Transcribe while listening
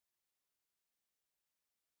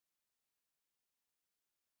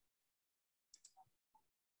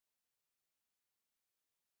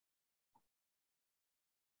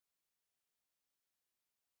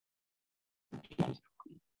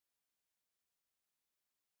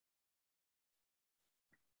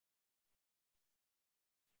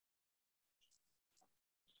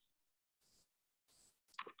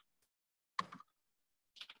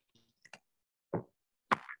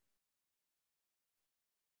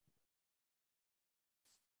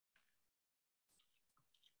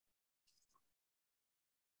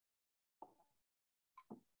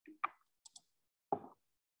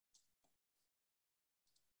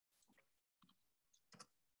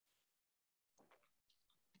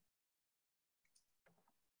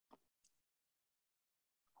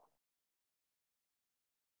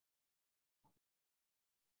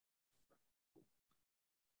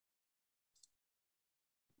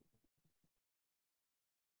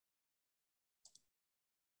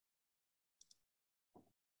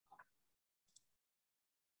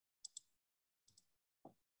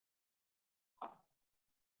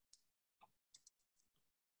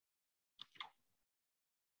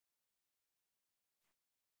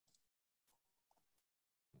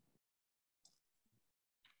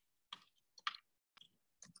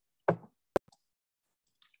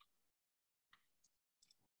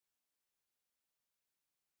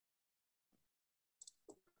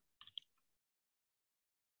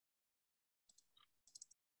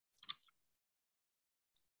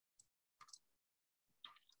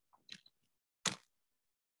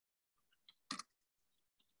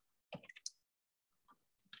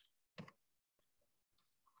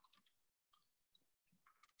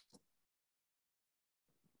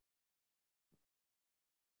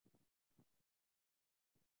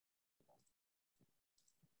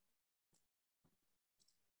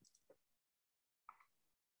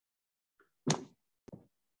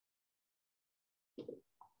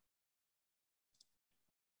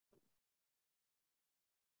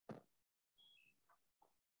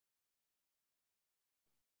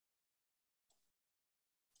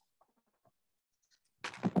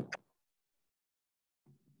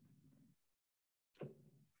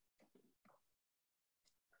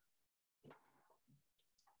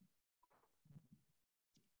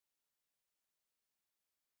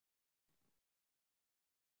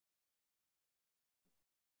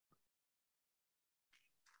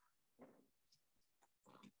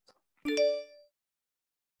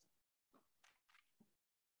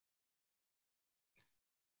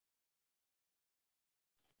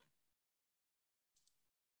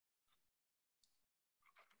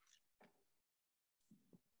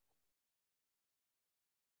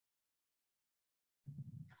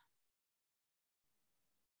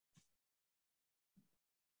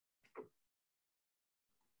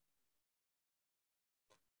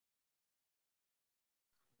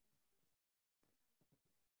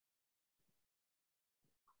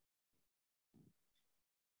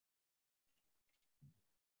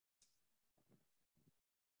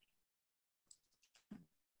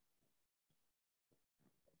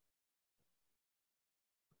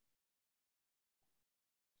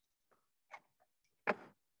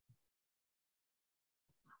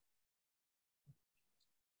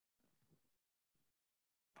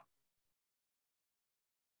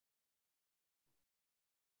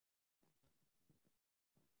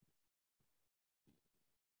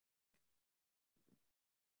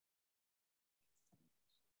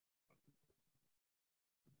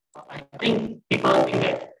I think people think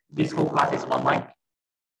that this whole class is online.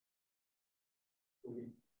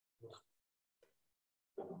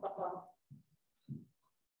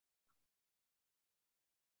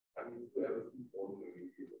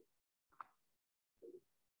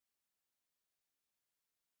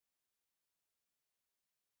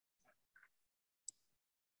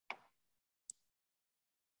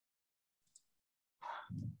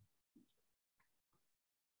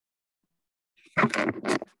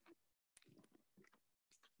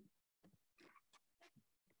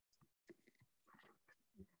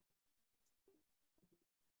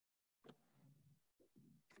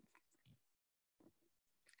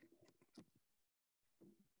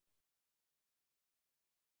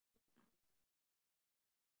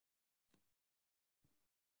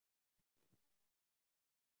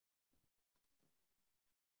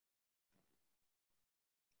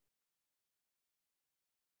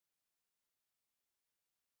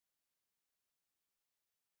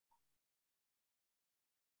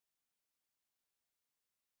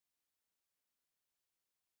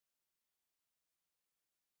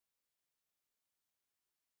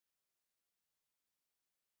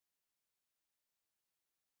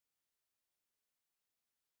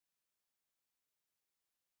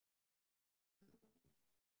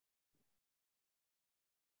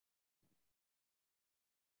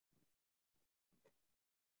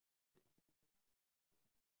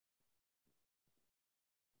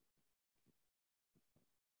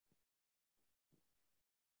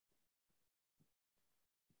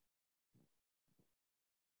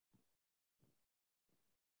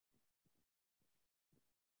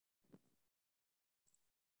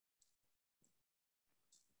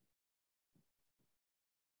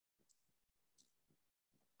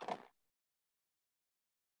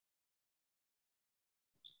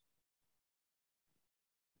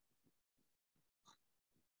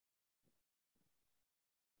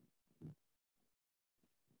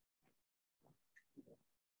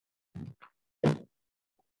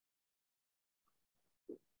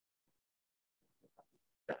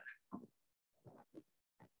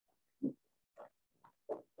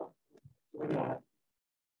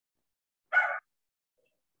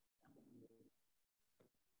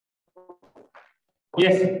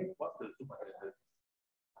 Yes.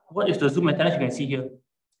 What is the Zoom attendance you can see here?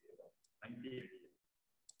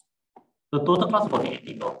 The total class is 48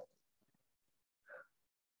 people.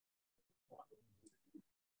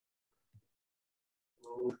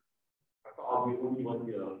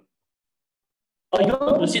 Oh, you don't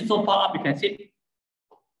want to sit so far up, you can sit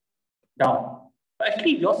down. But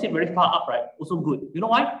actually, if you all sit very far up, right, also good. You know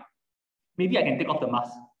why? Maybe I can take off the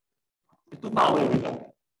mask. It's too far away.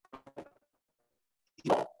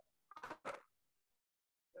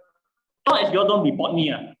 As long as you all don't report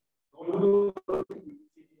me.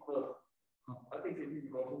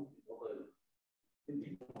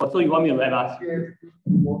 So you want me to wear mask?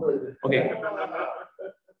 Okay.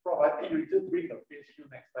 I think you just bring the face shield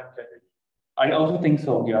next time, can you? I also think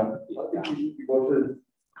so, yeah.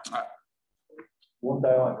 Won't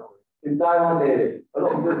die one. In Taiwan, a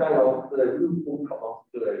lot of people die of the room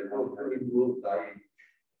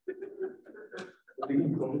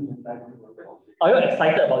Are you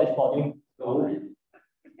excited about this module?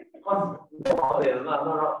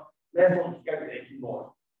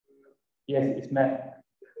 Yes, it's math.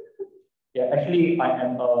 Yeah, actually,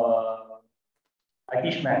 I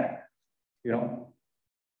teach math, you know.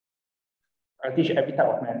 I teach every type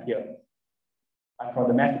of math here. I'm from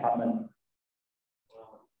the math department.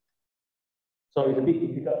 So it's a bit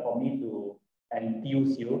difficult for me to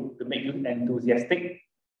enthuse you, to make you enthusiastic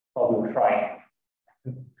So we'll try.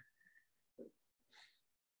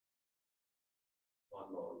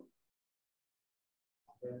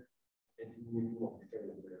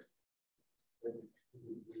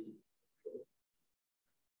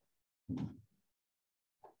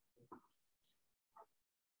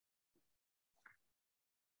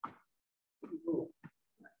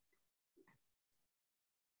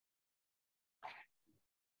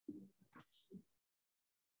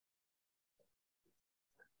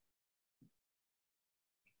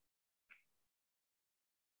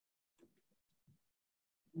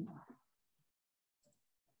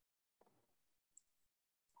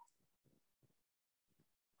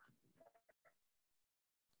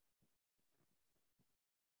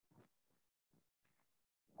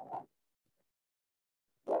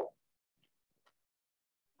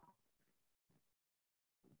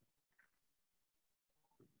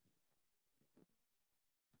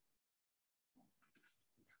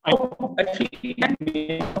 I actually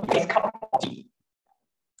it's cup of tea.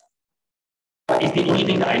 But it's the only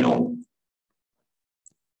thing that I know.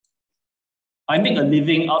 I make a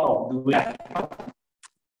living out of doing that.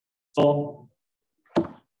 So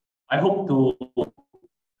I hope to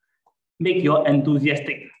make you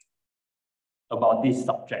enthusiastic about this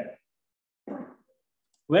subject.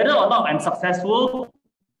 Whether or not I'm successful,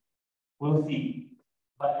 we'll see.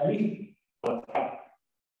 But at least we'll try.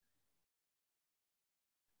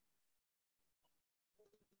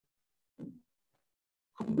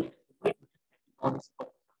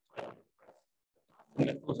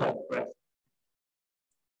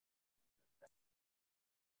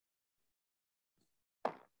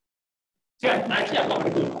 Yeah, actually, I'm not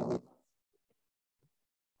good.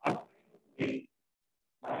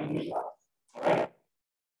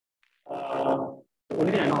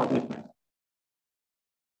 Only I know how to do.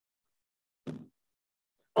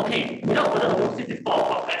 Okay, without further ado, since it's 4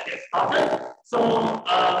 o'clock, let's get started. So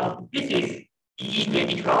this is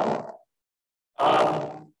EE2012.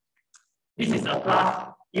 This is a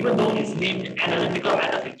class, even though it's named Analytical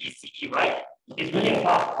Methods in ECE, right? It's really a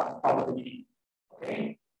class on probability.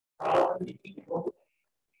 Okay.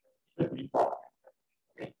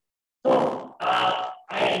 So I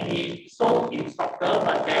am the sole instructor,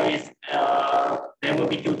 but there will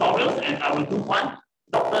be tutorials, and I will do one.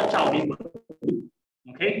 Dr. Chow Lin will do.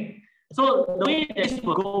 Okay. So the way this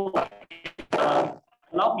will go,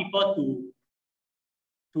 allow people to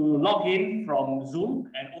log in from Zoom,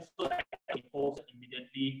 and also be posted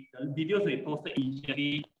immediately. The videos will be posted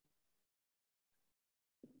immediately.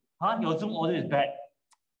 Huh? Your Zoom audio is bad.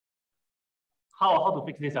 How to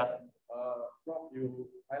fix this? Rob, you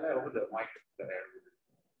highlight over the mic, the area.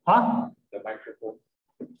 Huh? The microphone.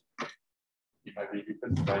 It might be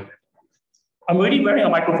different size. I'm already wearing a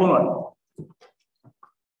microphone.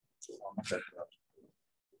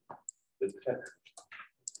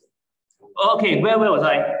 Okay, where was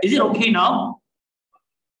I? Is it okay now?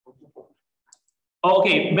 Oh,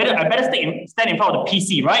 okay, I better stand in front of the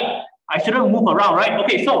PC, right? I shouldn't move around, right?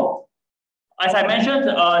 Okay, so as I mentioned,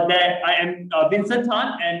 that I am Vincent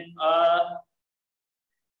Tan, and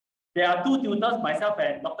there are 2 tutors, myself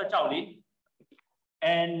and Dr. Chow Lin.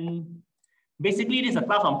 And basically, this is a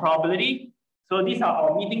class on probability. So these are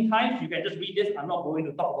our meeting times. You can just read this. I'm not going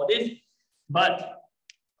to talk about this. But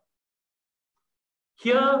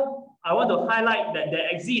here, I want to highlight that there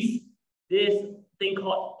exists this thing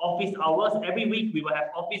called office hours. Every week, we will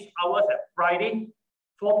have office hours at Friday,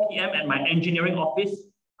 4 p.m. at my engineering office.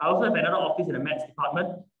 I also have another office in the maths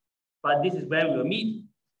department, but this is where we will meet.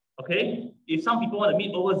 Okay. If some people want to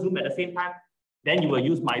meet over Zoom at the same time, then you will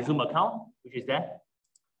use my Zoom account, which is there.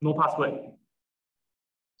 No password.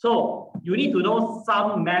 So you need to know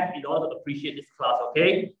some math in order to appreciate this class,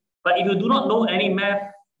 okay? But if you do not know any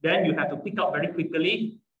math, then you have to pick up very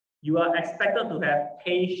quickly. You are expected to have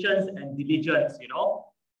patience and diligence, you know?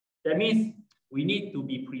 That means we need to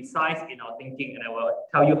be precise in our thinking, and I will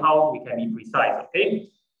tell you how we can be precise, okay?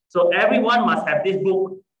 So everyone must have this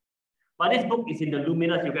book. But this book is in the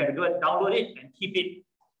Luminous. You can go and download it and keep it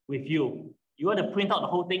with you. You want to print out the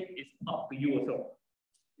whole thing, it's up to you also.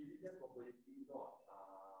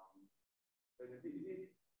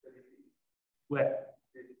 Where?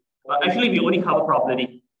 Actually, we only cover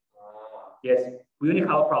probability. Yes, we only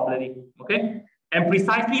cover probability. Okay? And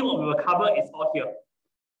precisely what we will cover is all here.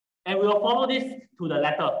 And we will follow this to the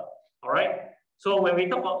letter. All right? So when we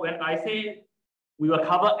talk about, when I say we will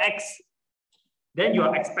cover X, then you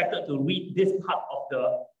are expected to read this part of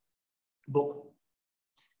the book.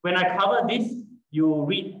 When I cover this, you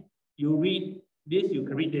read this, you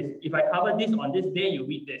can read this. If I cover this on this day, you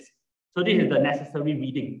read this. So this is the necessary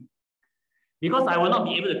reading. because I will not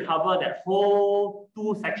be able to cover that whole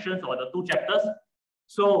 2 sections or the 2 chapters.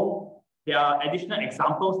 So there are additional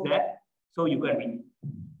examples there. So you go and read.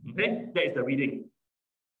 Okay, that is the reading.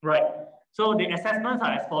 Right. So the assessments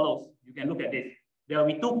are as follows. You can look at this. There will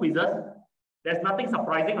be 2 quizzes. There's nothing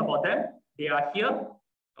surprising about them. They are here.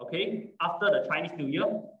 Okay, after the Chinese New Year.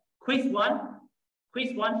 Quiz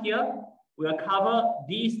 1 here will cover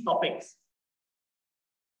these topics.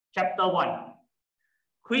 Chapter 1.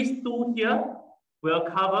 Quiz 2 here will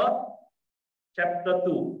cover chapter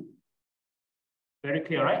 2. Very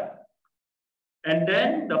clear, right? And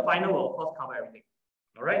then the final will of course cover everything.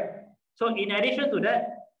 All right. So in addition to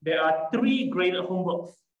that, there are 3 graded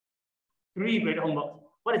homeworks. 3 graded homeworks.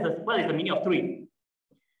 What is the meaning of 3?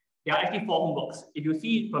 There are actually 4 homeworks. If you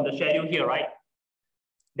see from the schedule here, right?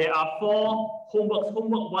 There are 4 homeworks.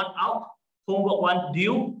 Homework 1 out, homework 1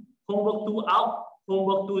 due, homework 2 out,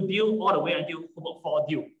 homework 2 due, all the way until homework 4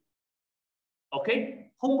 due.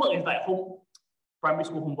 Okay? Homework is like primary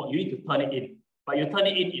school homework. You need to turn it in, but you turn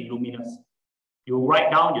it in Luminous. You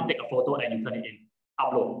write down, you take a photo, and you turn it in.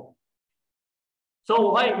 Upload.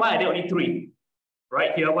 So why are there only 3?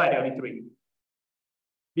 Right here, why are there only 3?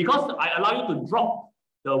 Because I allow you to drop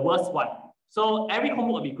the worst one. So every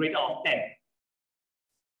homework will be graded out of 10.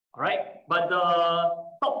 All right, but the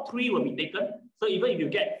top 3 will be taken. So even if you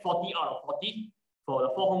get 40 out of 40 for the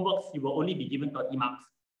 4 homeworks, you will only be given 30 marks.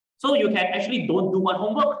 So you can actually don't do 1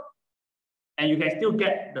 homework, and you can still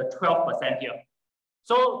get the 12% here.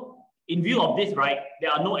 So in view of this, right,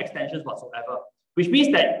 there are no extensions whatsoever, which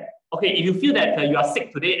means that, okay, if you feel that you are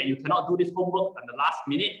sick today and you cannot do this homework at the last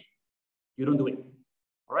minute, you don't do it.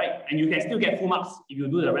 All right, and you can still get full marks if you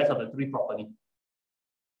do the rest of the 3 properly.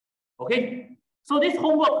 Okay, so this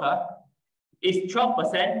homework is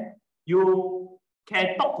 12%. You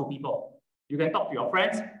can talk to people. You can talk to your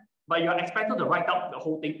friends, but you're expected to write out the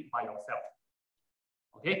whole thing by yourself.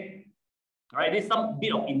 Okay, all right, there's some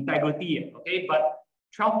bit of integrity here. Okay, but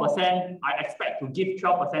 12%, I expect to give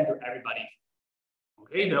 12% to everybody.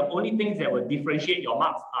 Okay, the only things that will differentiate your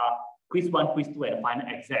marks are quiz 1, quiz 2, and the final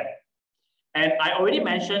exam. And I already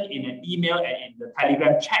mentioned in an email and in the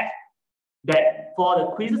Telegram chat that for the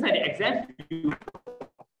quizzes and the exams,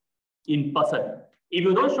 in person. If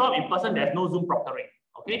you don't show up in person, there's no Zoom proctoring.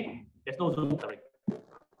 Okay? There's no Zoom proctoring.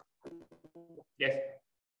 Yes.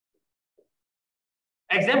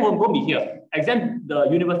 Exam won't be here. Exam, the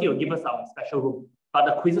university will give us some special room, but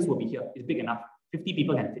the quizzes will be here. It's big enough. 50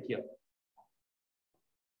 people can sit here.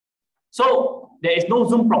 So there is no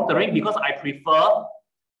Zoom proctoring because I prefer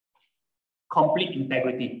complete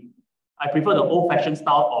integrity. I prefer the old-fashioned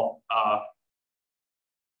style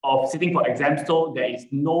of sitting for exams, so there is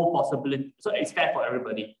no possibility. So it's fair for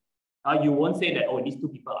everybody. You won't say that, oh, these 2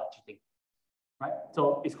 people are cheating, right?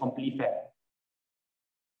 So it's completely fair.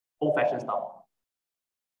 Old-fashioned style.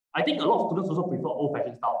 I think a lot of students also prefer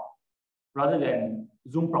old-fashioned style rather than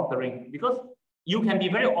Zoom proctoring, because you can be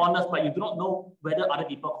very honest, but you do not know whether other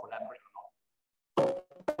people collaborate or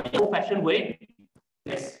not. The old-fashioned way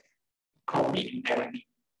is complete integrity,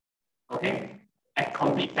 okay, and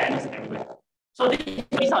complete fairness everywhere. So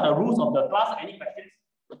these are the rules of the class. Any questions?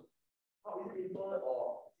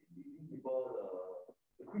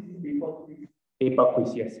 Paper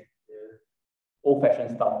quiz, yes.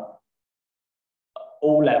 Old-fashioned style,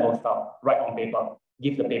 O-level style, write on paper.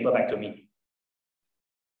 Give the paper back to me.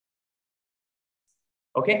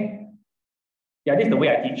 Okay. Yeah, this is the way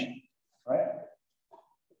I teach. Right.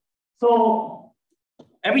 So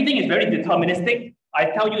everything is very deterministic. I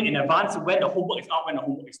tell you in advance when the homework is out, when the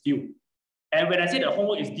homework is due. And when I say the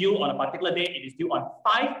homework is due on a particular day, it is due on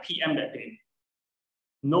 5 p.m. that day.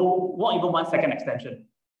 No, not even 1 second extension.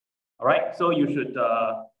 All right, so you should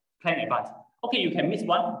plan in advance. Okay, you can miss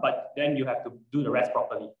one, but then you have to do the rest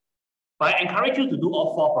properly. But I encourage you to do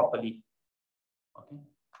all 4 properly. Okay.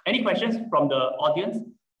 Any questions from the audience?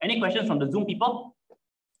 Any questions from the Zoom people?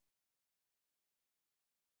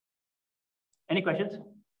 Any questions?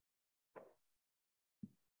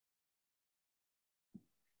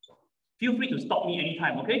 Feel free to stop me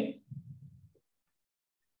anytime, okay?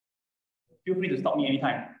 Feel free to stop me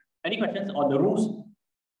anytime. Any questions on the rules?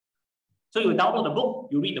 So you download the book,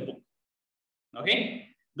 you read the book. Okay?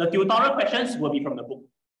 The tutorial questions will be from the book.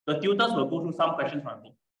 The tutors will go through some questions from the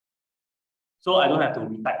book. So I don't have to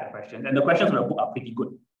retype the questions. And the questions from the book are pretty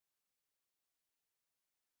good.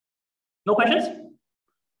 No questions?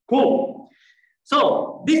 Cool.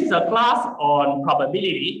 So this is a class on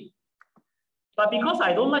probability. But because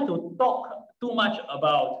I don't like to talk too much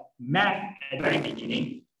about math at the very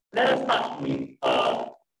beginning, let us start with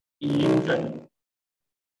illusion.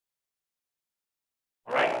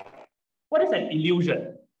 All right. What is an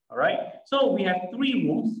illusion? All right. So we have three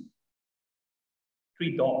rooms,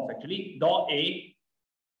 three doors actually: door A,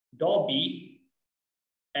 door B,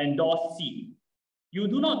 and door C. You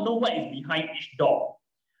do not know what is behind each door,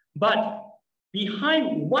 but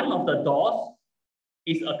behind one of the doors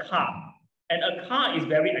is a car, and a car is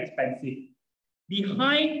very expensive.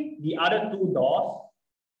 Behind the other two doors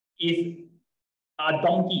are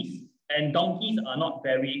donkeys, and donkeys are not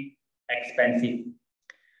very expensive.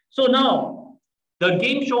 So now the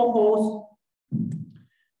game show host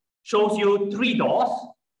shows you three doors,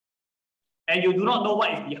 and you do not know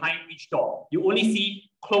what is behind each door. You only see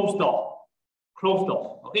closed door. Closed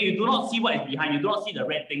door. Okay, you do not see what is behind. You do not see the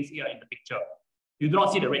red things here in the picture. You do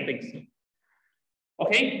not see the red things.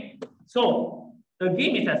 Okay, so the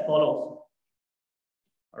game is as follows.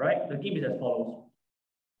 All right, the game is as follows.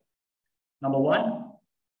 Number one,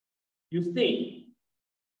 you state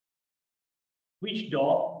which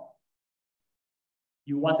door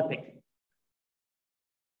you want to pick.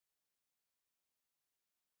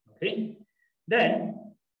 Okay,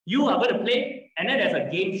 then you are going to play, and then there's a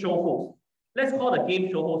game show host. Let's call the game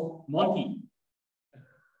show host Monty.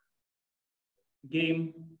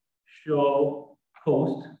 Game show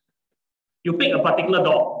host. You pick a particular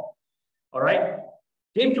door. All right.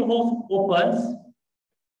 Game show host opens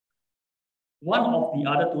one of the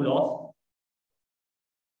other two doors.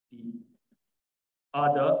 The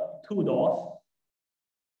other two doors.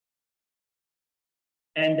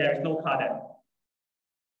 And there is no car there.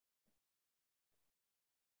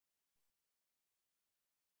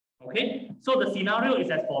 Okay, so the scenario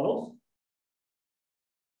is as follows.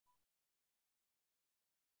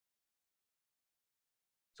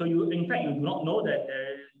 So in fact, you do not know that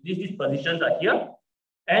these positions are here.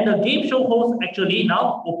 And the game show host actually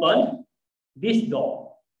now opened this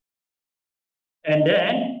door. And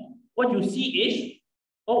then what you see is,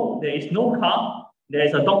 oh, there is no car, there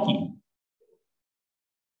is a donkey.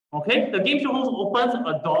 Okay, the game show host opens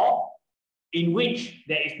a door in which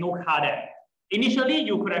there is no car there. Initially,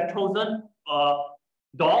 you could have chosen a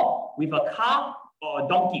door with a car or a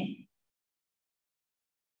donkey.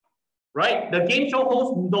 Right? The game show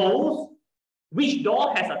host knows which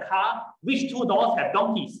door has a car, which two doors have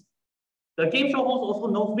donkeys. The game show host also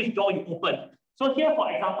knows which door you open. So here, for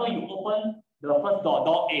example, you open the first door,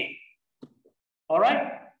 door A. All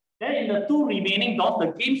right? Then in the two remaining doors,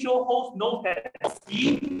 the game show host knows that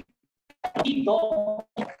C door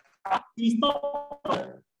is not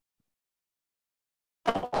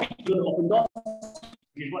the open door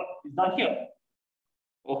is what is done here.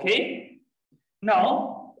 Okay?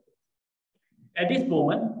 Now, at this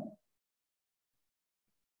moment,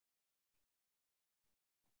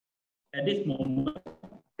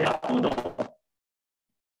 there are two doors.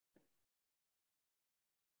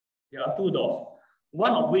 There are two doors.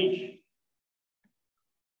 One of which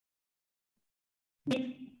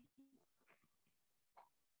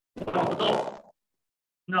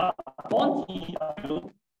now Monty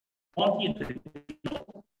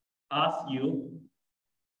asks you,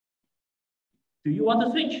 do you want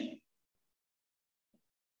to switch?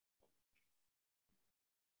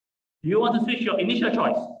 Do you want to switch your initial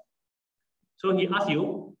choice? So he asks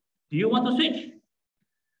you, do you want to switch?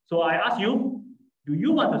 So I ask you, do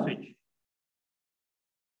you want to switch?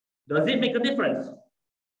 Does it make a difference?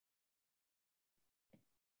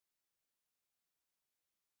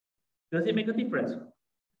 Does it make a difference?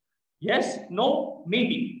 Yes, no,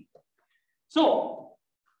 maybe. So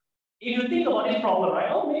if you think about this problem, right?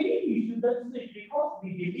 Oh, maybe we shouldn't switch because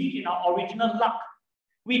we believe in our original luck.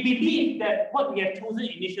 We believe that what we have chosen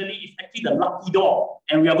initially is actually the lucky door,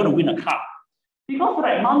 and we are going to win a car. Because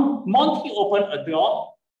right, Monty opened a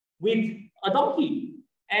door with a donkey,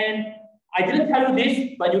 and I didn't tell you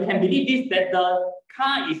this, but you can believe this, that the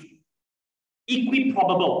car is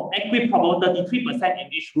equiprobable, 33%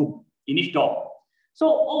 in each room, in each door. So,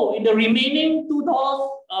 oh, in the remaining two doors,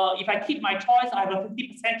 if I keep my choice, I have a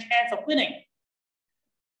 50% chance of winning,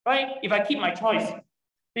 right? If I keep my choice,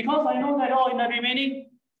 because I know that, oh, in the remaining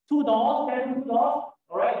two doors,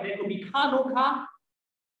 all right, there could be car, no car,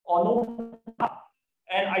 or no car.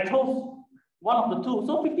 And I chose one of the two,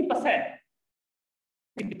 so 50%.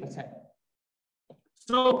 50%.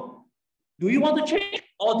 So, do you want to change,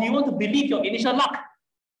 or do you want to believe your initial luck?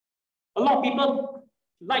 A lot of people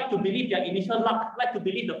like to believe their initial luck, like to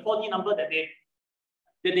believe the 4D number that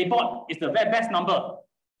they bought is the very best number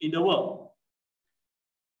in the world.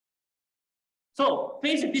 So,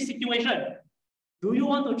 faced with this situation, do you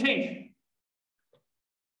want to change?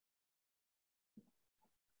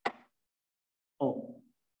 Oh.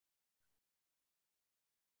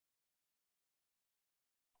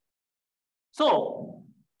 So,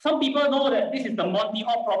 Some people know that this is the Monty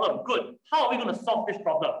Hall problem. Good. How are we going to solve this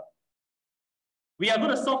problem? We are going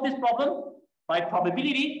to solve this problem by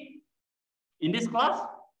probability in this class.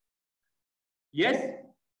 Yes.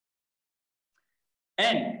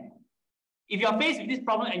 And if you are faced with this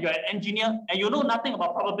problem and you're an engineer and you know nothing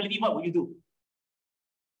about probability, what will you do?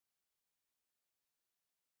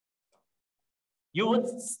 You would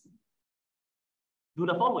do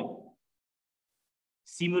the following.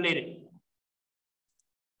 Simulate it.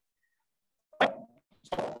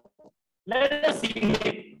 Let us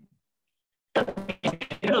simulate.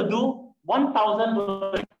 We'll do 1,000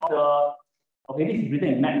 of the. Okay, this is written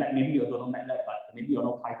in MATLAB. Maybe you don't know MATLAB, but maybe you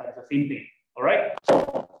know Python. It's the same thing. All right.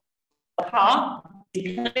 So, a car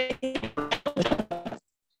is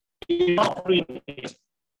not 3 days.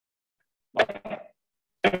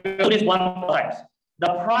 Do this 1 times.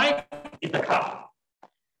 The price is the car.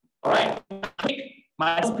 All right.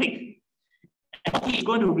 My pick. And he is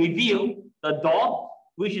going to reveal the door,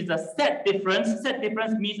 which is a set difference. Set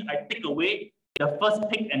difference means I take away the first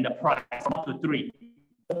pick and the price from 1 to 3.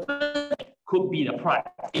 The first could be the price.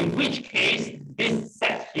 In which case, this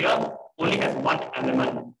set here only has 1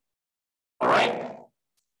 element. All right.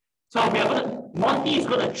 So we are going to. Monty is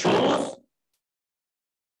going to choose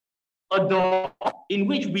a door in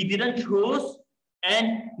which we didn't choose,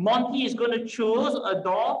 and Monty is going to choose a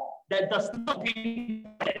door that does not be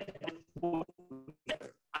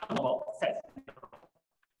about sets.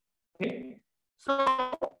 Okay, so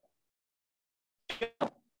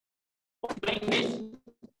doing this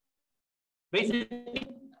basically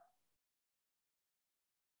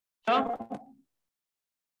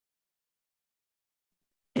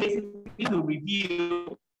to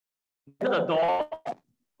review the door.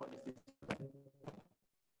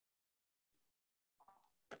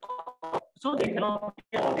 So they cannot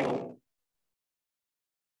hear audio.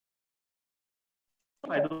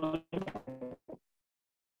 I don't.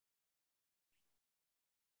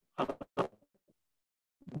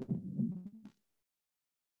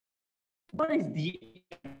 What is the?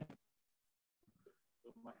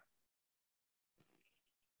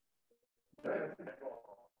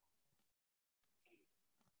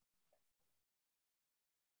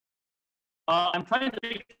 I'm trying to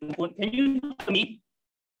take. Can you hear me?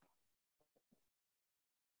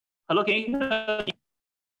 Hello, can you hear me?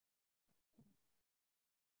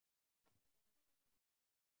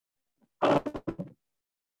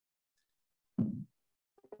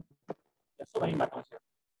 There's so many microphones here.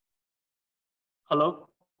 Hello?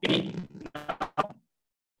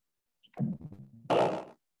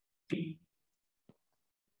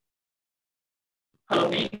 Hello,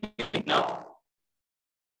 can you hear me now?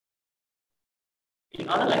 In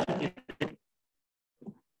other languages,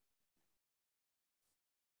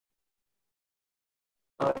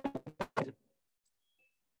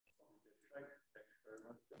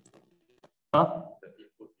 huh?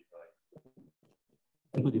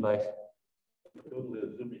 Input device. Go to the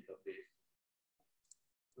Zoom interface.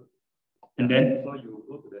 And then? So you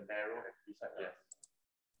go to the arrow and decide yes.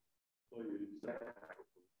 So you select the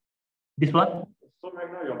microphone. This one? So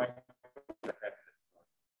right now your microphone.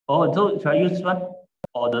 Oh, so should I use this one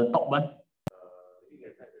or the top one? You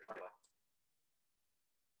can type the top one.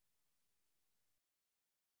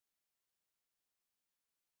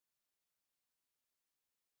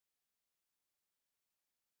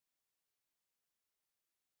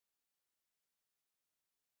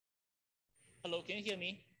 Hello, can you hear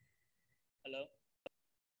me? Hello?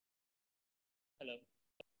 Hello?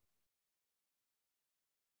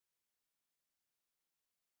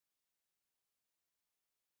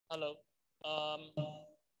 Hello?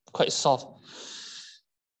 Quite soft.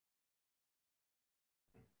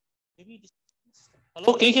 Maybe this.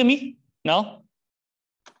 Hello, can you hear me now?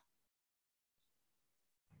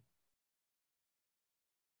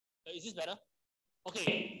 Is this better?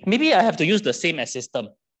 Okay, maybe I have to use the same as system.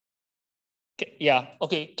 Okay, yeah,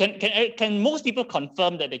 okay. Can most people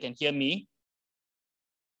confirm that they can hear me?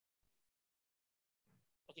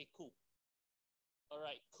 Okay, cool. All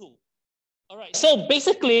right, cool. All right, so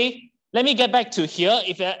basically, let me get back to here.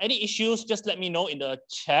 If there are any issues, just let me know in the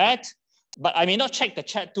chat. But I may not check the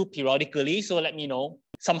chat too periodically, so let me know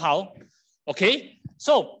somehow. Okay,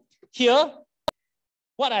 so here,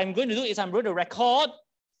 what I'm going to do is I'm going to record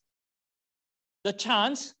the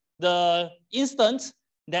chance, the instance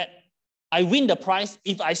that I win the prize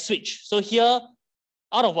if I switch. So here,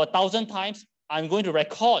 out of 1,000 times, I'm going to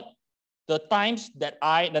record the times that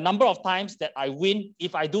the number of times that I win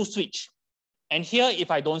if I do switch. And here, if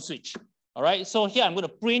I don't switch. All right, so here I'm going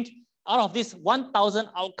to print out of this 1,000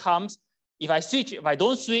 outcomes, if I switch, if I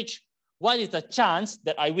don't switch, what is the chance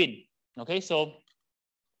that I win? Okay, so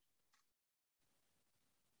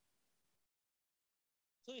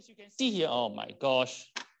as you can see here, oh my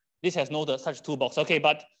gosh, this has no such toolbox. Okay,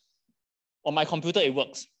 but on my computer, it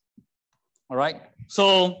works. All right,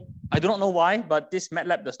 so I do not know why, but this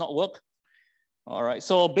MATLAB does not work. All right,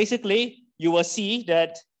 so basically, you will see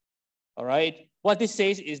that, all right, what this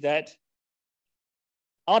says is that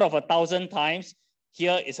out of 1,000 times,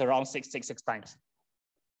 here is around 666 times.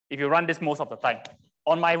 If you run this most of the time.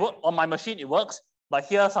 On my machine, it works, but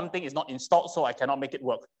here something is not installed, so I cannot make it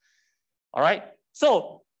work. All right,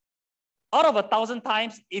 so out of 1,000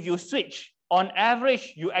 times, if you switch, on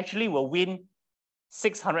average, you actually will win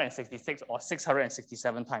 666 or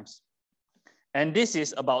 667 times. And this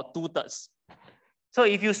is about 2/3. So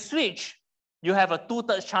if you switch, you have a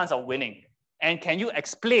 2/3 chance of winning. And can you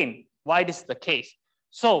explain why this is the case?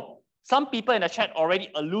 So some people in the chat already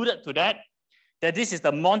alluded to that this is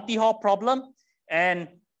the Monty Hall problem. And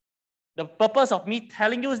the purpose of me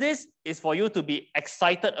telling you this is for you to be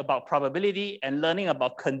excited about probability and learning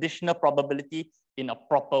about conditional probability in a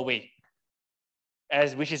proper way,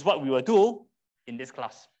 which is what we will do in this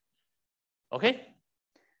class. Okay?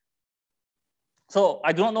 So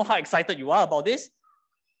I do not know how excited you are about this.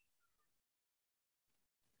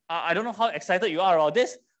 I don't know how excited you are about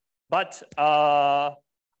this, but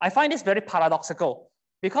I find this very paradoxical,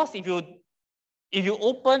 because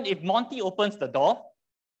if Monty opens the door,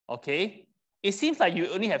 okay, it seems like you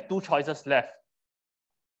only have 2 choices left.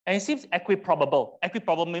 And it seems equiprobable.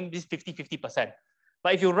 Equiprobable means 50-50%.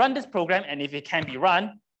 But if you run this program and if it can be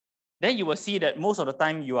run, then you will see that most of the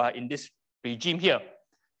time you are in this regime here.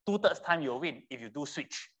 2/3 time you will win if you do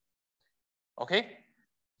switch. Okay?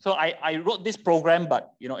 So I wrote this program,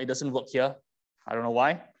 but it doesn't work here. I don't know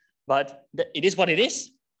why, but it is what it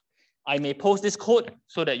is. I may post this code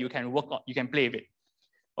so that you can play with it.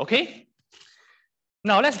 Okay?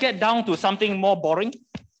 Now let's get down to something more boring.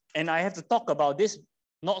 And I have to talk about this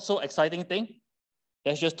not so exciting thing.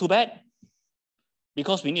 That's just too bad,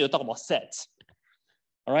 because we need to talk about sets.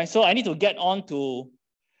 All right, so I need to get on to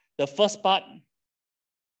the first part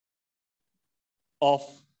of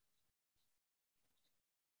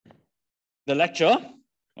the lecture,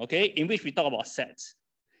 okay, in which we talk about sets.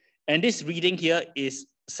 And this reading here is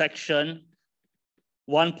section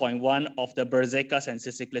 1.1 of the Bertsekas and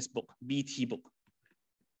Tsitsiklis book, BT book.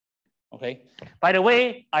 Okay. By the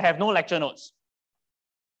way, I have no lecture notes.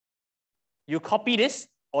 You copy this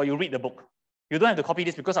or you read the book. You don't have to copy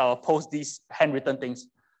this because I will post these handwritten things.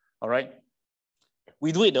 All right.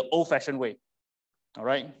 We do it the old-fashioned way. All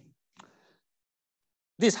right.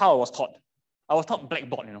 This is how I was taught. I was taught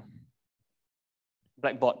blackboard,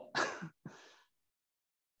 Blackboard.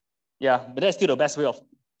 Yeah, but that's still the best way of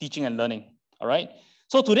teaching and learning. All right.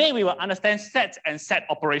 So today we will understand sets and set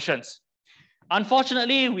operations.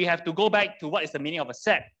 Unfortunately, we have to go back to what is the meaning of a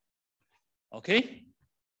set. Okay.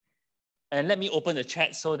 And let me open the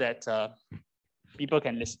chat so that people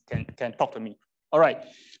can talk to me. All right.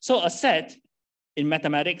 So a set in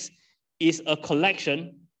mathematics is a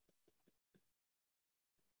collection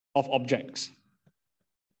of objects.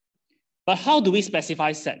 But how do we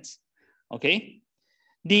specify sets? Okay.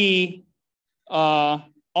 The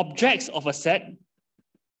objects of a set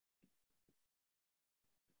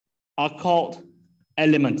are called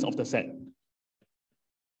elements of the set.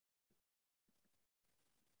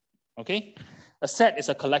 Okay, a set is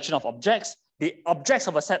a collection of objects. The objects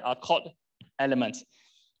of a set are called elements.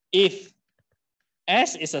 If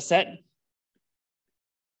S is a set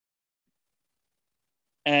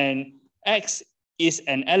and X is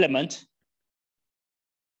an element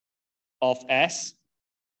of S,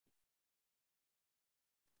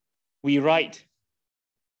 we write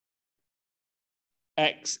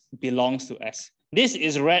X belongs to S. This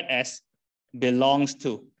is read as belongs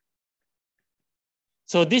to.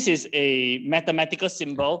 So this is a mathematical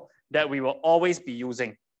symbol that we will always be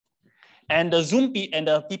using. And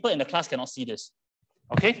the people in the class cannot see this.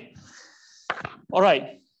 Okay? All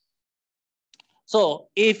right. So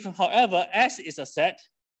if, however, S is a set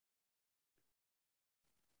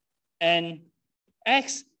and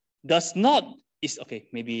X does not, okay,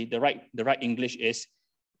 maybe the right English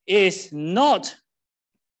is not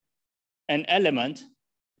an element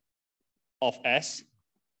of S,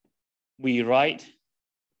 we write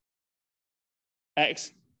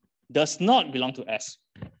X does not belong to S.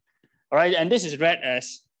 All right, and this is read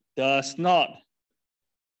as does not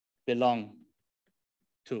belong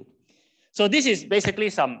to. So this is basically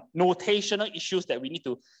some notational issues that we need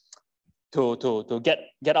to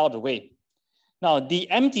get out of the way. Now, the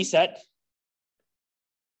empty set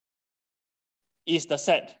is the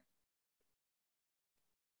set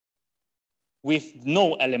with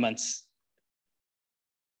no elements.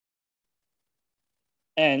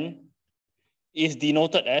 And is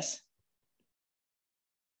denoted as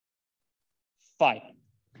phi.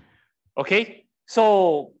 Okay,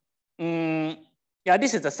 so yeah,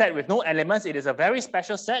 this is a set with no elements. It is a very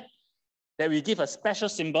special set that we give a special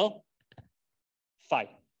symbol phi.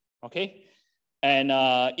 Okay, and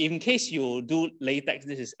in case you do latex,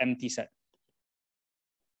 this is empty set.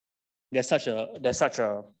 There's such a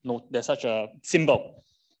symbol.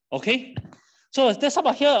 Okay, so there's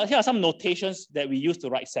some here are some notations that we use to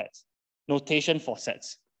write sets. Notation for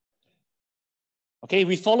sets. Okay,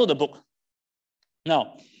 we follow the book.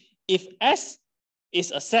 Now, if S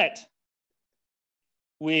is a set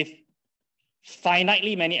with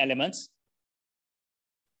finitely many elements,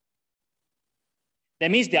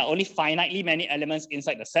 that means there are only finitely many elements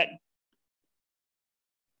inside the set.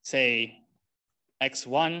 Say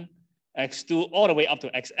x1, x2, all the way up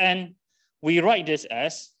to xn. We write this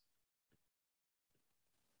as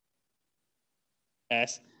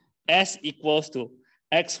S equals to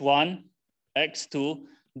x1, x2, ...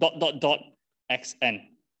 xn.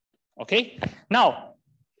 Okay, now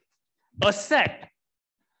a set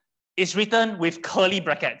is written with curly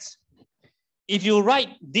brackets. If you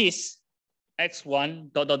write this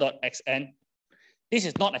x1 ... xn, this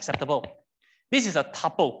is not acceptable. This is a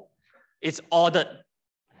tuple. It's ordered.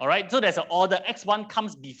 All right, so there's an order. X1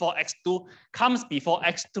 comes before x2, comes before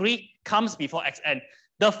x3, comes before xn.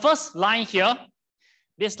 The first line here,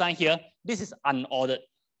 this line here, this is unordered.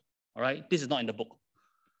 All right, this is not in the book.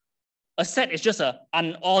 A set is just an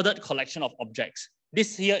unordered collection of objects.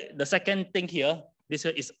 This here, the second thing here, this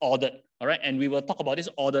here is ordered. All right, and we will talk about this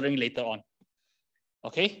ordering later on.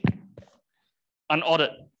 Okay,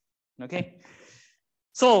 unordered. Okay,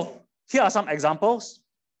 so here are some examples.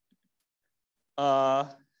 The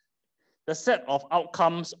set of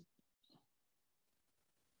outcomes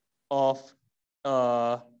of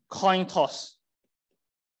coin toss.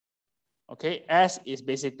 Okay, S is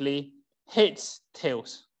basically heads,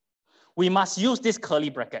 tails. We must use these curly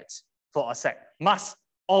brackets for a set. Must,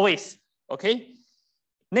 always. Okay.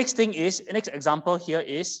 Next example here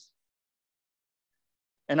is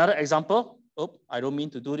another example. Oh, I don't mean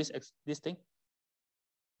to do this thing.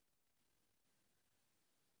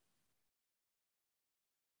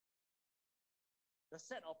 The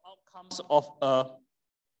set of outcomes of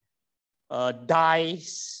a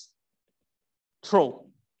dice throw.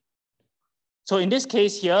 So in this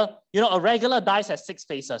case here, a regular dice has 6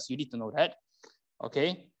 faces. You need to know that.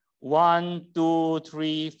 Okay. 1, 2,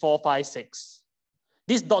 3, 4, 5, 6.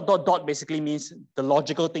 This ... basically means the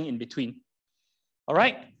logical thing in between. All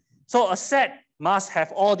right. So a set must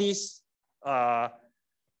have all these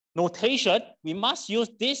notation. We must use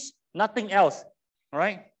this, nothing else. All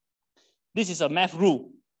right. This is a math rule.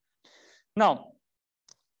 Now,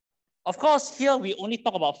 of course, here we only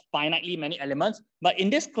talk about finitely many elements, but in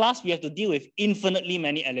this class, we have to deal with infinitely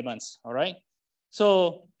many elements, all right?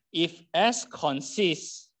 So if S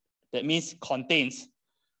consists, that means contains,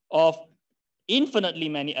 of infinitely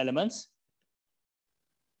many elements,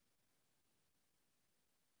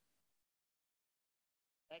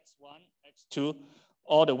 x1, x2,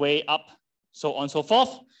 all the way up, so on and so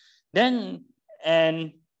forth, then,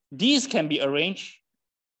 and these can be arranged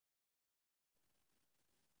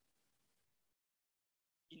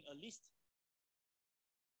in a list.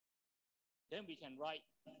 Then we can write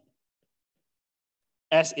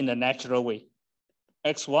S in the natural way.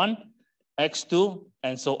 X1, X2,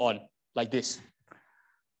 and so on, like this.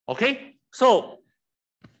 Okay, so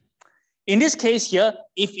in this case here,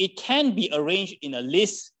 if it can be arranged in a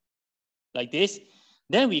list like this,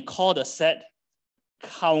 then we call the set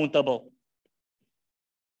countable.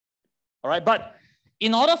 All right, but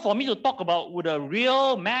in order for me to talk about with a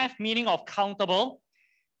real math meaning of countable,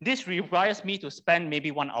 this requires me to spend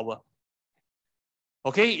maybe 1 hour.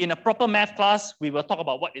 Okay, in a proper math class, we will talk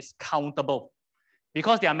about what is countable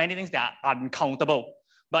because there are many things that are uncountable.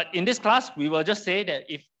 But in this class, we will just say that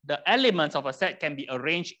if the elements of a set can be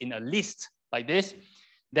arranged in a list like this,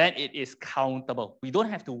 then it is countable. We don't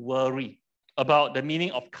have to worry about the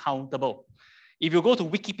meaning of countable. If you go to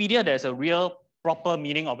Wikipedia, there's a real proper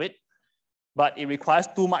meaning of it, but it requires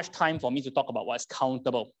too much time for me to talk about what's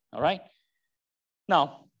countable, all right?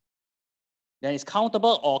 Now, then it's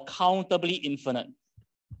countable or countably infinite,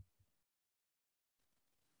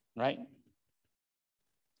 right?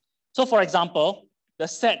 So for example, the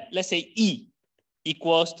set, let's say E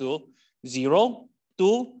equals to 0,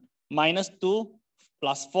 2, -2,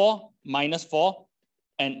 +4, -4,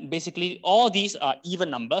 and basically all these are even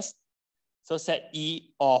numbers. So set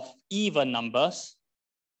E of even numbers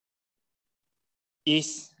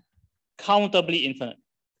is countably infinite.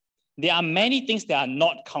 There are many things that are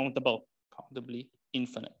not countable, countably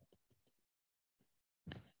infinite.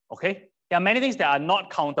 Okay, there are many things that are not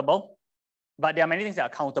countable, but there are many things that are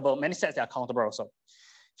countable, many sets that are countable also.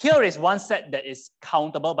 Here is one set that is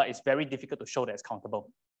countable, but it's very difficult to show that it's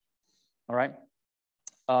countable. All right,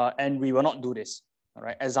 and we will not do this. All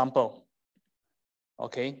right, example.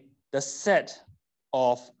 Okay, the set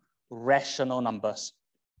of rational numbers.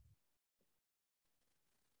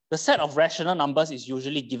 The set of rational numbers is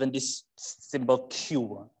usually given this symbol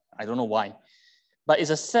Q. I don't know why, but it's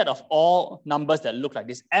a set of all numbers that look like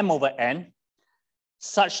this, m over n,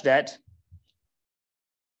 such that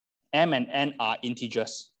m and n are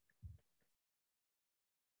integers,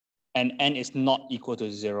 and n is not equal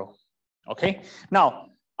to 0. Okay, now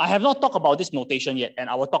I have not talked about this notation yet, and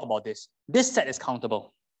I will talk about this. This set is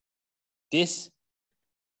countable. This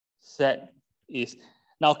set is,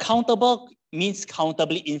 now countable means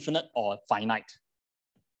countably infinite or finite.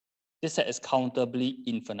 This set is countably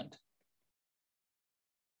infinite.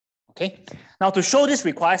 Okay, now to show this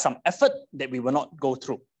requires some effort that we will not go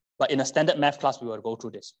through, but in a standard math class, we will go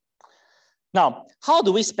through this. Now, how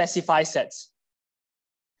do we specify sets?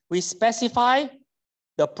 We specify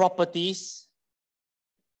the properties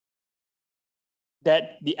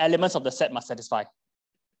that the elements of the set must satisfy.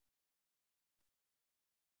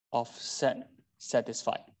 Of set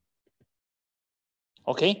satisfy.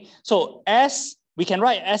 Okay, so S, we can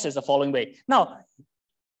write S as the following way. Now,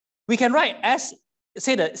 we can write S,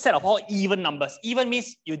 say the set of all even numbers. Even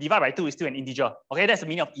means you divide by 2 is still an integer. Okay, that's the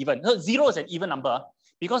meaning of even. So 0 is an even number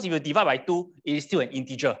because if you divide by 2, it is still an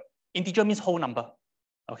integer. Integer means whole number.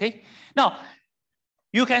 Okay, now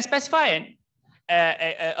you can specify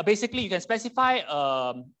basically you can specify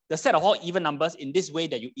the set of all even numbers in this way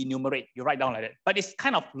that you enumerate. You write down like that, but it's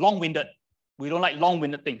kind of long-winded. We don't like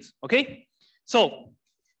long-winded things. Okay, so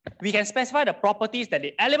we can specify the properties that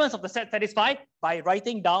the elements of the set satisfy by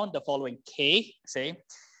writing down the following. K, say,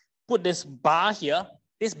 put this bar here.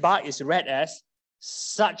 This bar is read as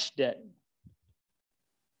such that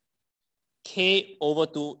K over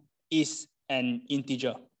 2 is an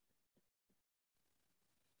integer.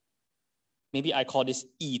 Maybe I call this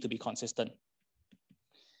E to be consistent.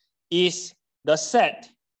 Is the set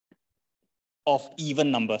of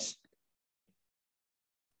even numbers.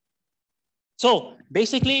 So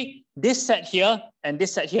basically, this set here and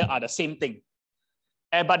this set here are the same thing,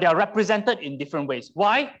 but they are represented in different ways.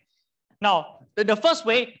 Why? Now, the first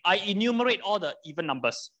way, I enumerate all the even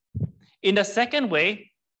numbers. In the second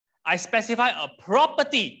way, I specify a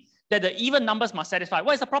property that the even numbers must satisfy.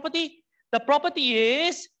 What is the property? The property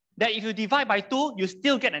is that if you divide by 2, you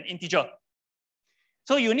still get an integer.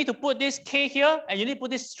 So you need to put this K here, and you need to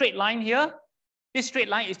put this straight line here. This straight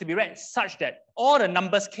line is to be read such that all the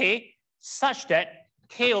numbers K, such that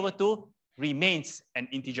K over 2 remains an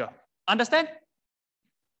integer. Understand?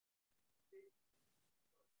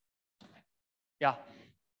 Yeah.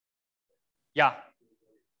 Yeah.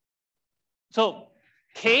 So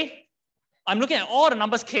K, I'm looking at all the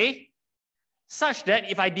numbers K, such that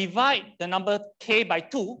if I divide the number K by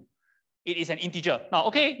 2, it is an integer. Now,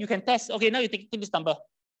 okay, you can test. Okay, now you take this number.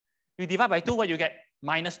 You divide by 2, what you get?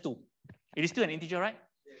 -2. It is still an integer, right?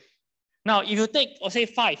 Yes. Now, if you take, or say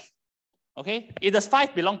 5, okay, if does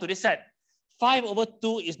 5 belong to this set? 5 over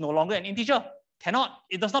 2 is no longer an integer. Cannot,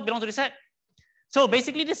 it does not belong to this set. So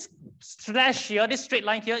basically this slash here, this straight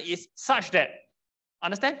line here is such that,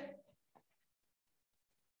 understand?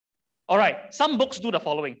 All right, some books do the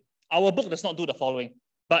following. Our book does not do the following,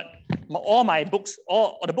 but all my books,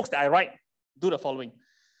 all the books that I write do the following.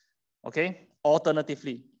 Okay,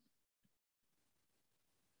 alternatively,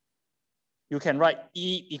 you can write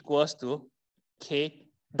E equals to K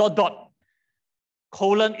dot dot.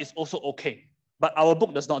 Colon is also okay, but our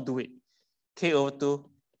book does not do it. K over 2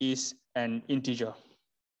 is an integer.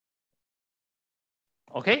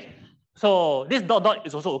 Okay, so this dot dot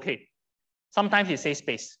is also okay. Sometimes it says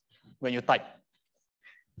space when you type.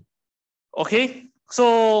 Okay,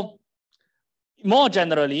 so more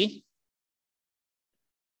generally,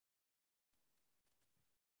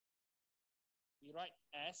 we write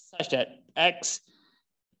as such that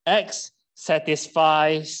X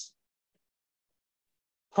satisfies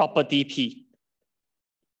property P.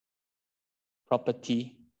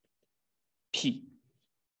 Property P.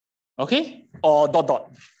 Okay, or dot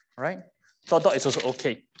dot, right? Dot dot is also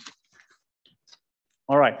okay.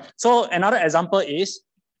 All right, so another example is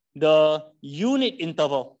the unit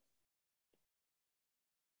interval.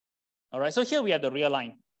 All right, so here we have the real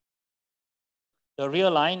line. The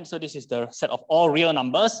real line, so this is the set of all real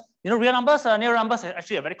numbers. You know, real numbers, real numbers are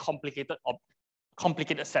actually a very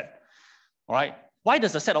complicated set. All right, why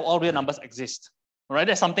does the set of all real numbers exist? All right,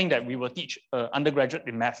 that's something that we will teach undergraduate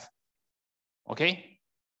in math. Okay,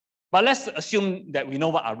 But let's assume that we know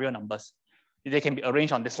what are real numbers. They can be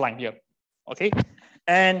arranged on this line here, okay?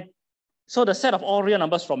 And so the set of all real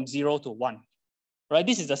numbers from 0 to 1, right?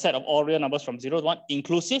 This is the set of all real numbers from 0 to 1,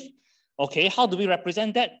 inclusive. Okay, how do we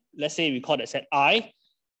represent that? Let's say we call that set I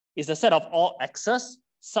is the set of all x's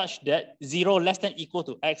such that 0 less than equal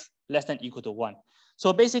to x less than equal to 1.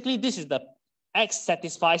 So basically, this is the x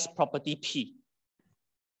satisfies property P.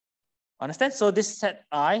 Understand? So this set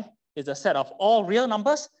I is a set of all real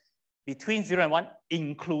numbers between 0 and 1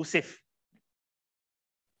 inclusive.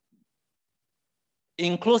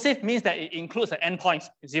 Inclusive means that it includes the endpoints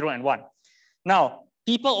 0 and 1. Now,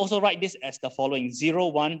 people also write this as the following: 0,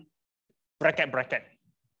 1, bracket, bracket,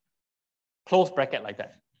 close bracket like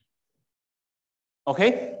that.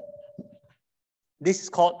 Okay? This is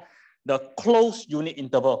called the closed unit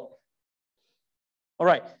interval. All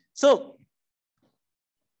right, so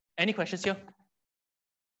any questions here?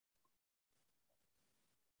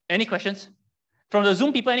 Any questions? From the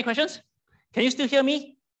Zoom people, any questions? Can you still hear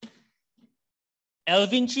me?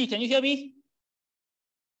 Alvin Chi, can you hear me?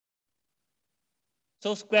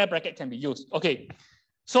 So square bracket can be used. Okay,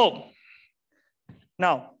 so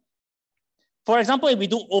now, for example, if we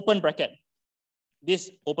do open bracket,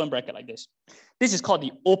 this open bracket like this is called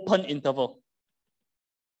the open interval.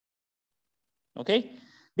 Okay,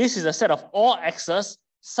 this is a set of all x's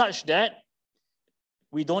such that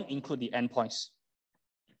we don't include the endpoints.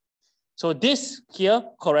 So this here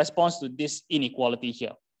corresponds to this inequality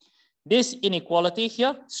here. This inequality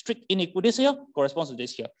here, strict inequality here, corresponds to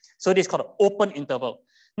this here. So this is called an open interval.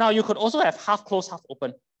 Now you could also have half closed, half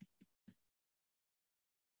open.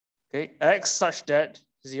 Okay, x such that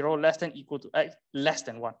 0 less than equal to x less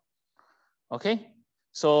than 1. Okay,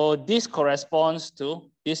 so this corresponds to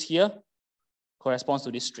this here, corresponds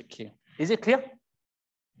to this strict here. Is it clear?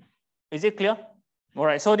 Is it clear? All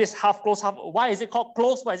right, so this half closed, half, why is it called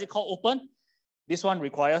closed? Why is it called open? This one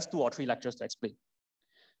requires 2 or 3 lectures to explain.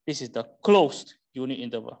 This is the closed unit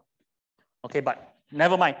interval. Okay, but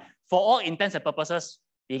never mind. For all intents and purposes,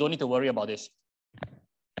 you don't need to worry about this.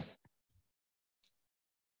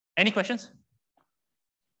 Any questions?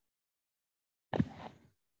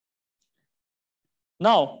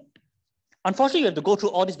 Now, unfortunately, you have to go through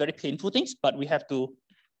all these very painful things, but we have to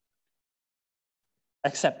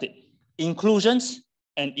accept it. Inclusions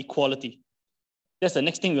and equality. That's the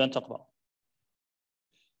next thing we want to talk about.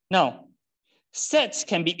 Now, sets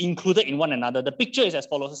can be included in one another. The picture is as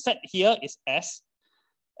follows. The set here is S,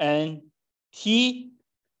 and T,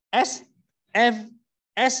 S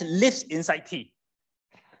lives inside T.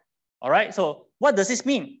 All right, so what does this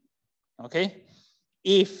mean? Okay,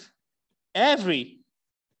 if every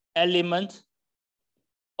element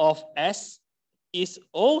of S is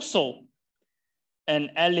also an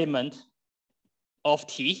element of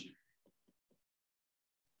T,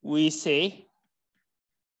 we say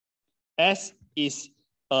S is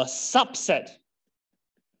a subset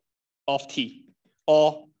of T,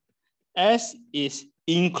 or S is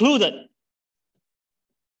included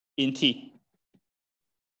in T.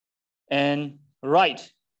 And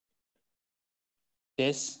write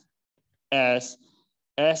this as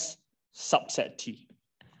S subset T.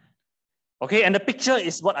 Okay, and the picture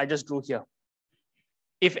is what I just drew here.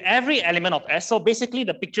 If every element of S, so basically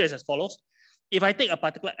the picture is as follows. If I take a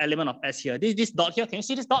particular element of S here, this dot here, can you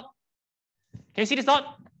see this dot? Can you see this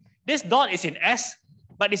dot? This dot is in S,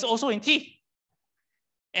 but it's also in T.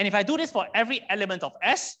 And if I do this for every element of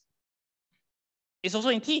S, it's also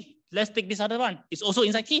in T. Let's take this other one. It's also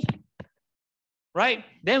inside T. Right?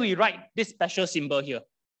 Then we write this special symbol here.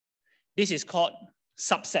 This is called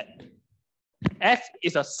subset. F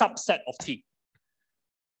is a subset of T.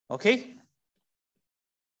 Okay?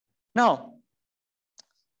 Now,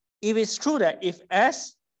 if it's true that if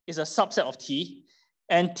S is a subset of T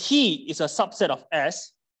and T is a subset of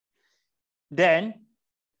S, then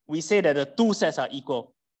we say that the two sets are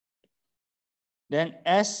equal. Then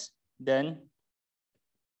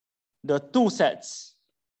the two sets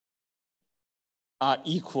are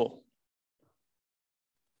equal.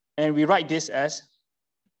 And we write this as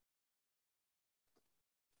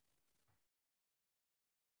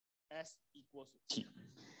S equals to T.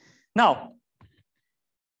 Now,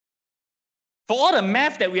 for all the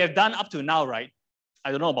math that we have done up to now, right?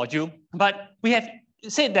 I don't know about you, but we have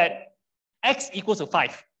said that X equals to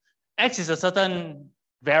 5. X is a certain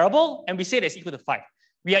variable, and we say that it's equal to 5.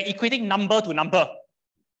 We are equating number to number.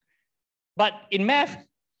 But in math,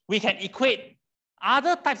 we can equate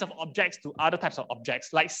other types of objects to other types of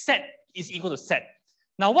objects, like set is equal to set.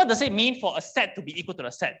 Now, what does it mean for a set to be equal to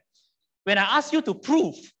a set? When I ask you to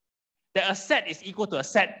prove that a set is equal to a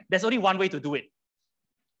set, there's only one way to do it.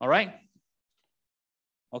 All right?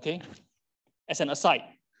 Okay, as an aside,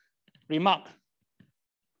 remark,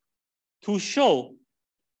 to show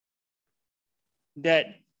that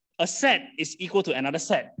a set is equal to another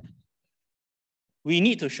set, we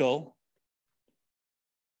need to show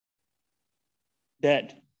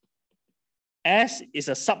that S is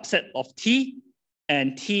a subset of T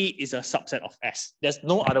and T is a subset of S. There's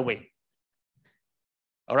no other way.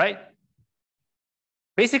 All right?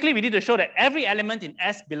 Basically, we need to show that every element in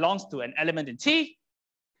S belongs to an element in T,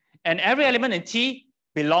 and every element in T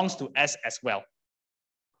belongs to S as well.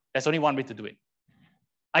 There's only one way to do it.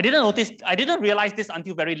 I didn't realize this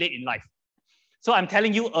until very late in life. So I'm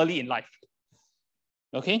telling you early in life.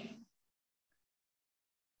 Okay?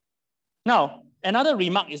 Now, another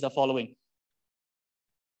remark is the following.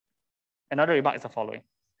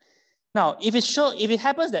 Now, if it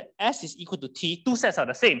happens that S is equal to T, two sets are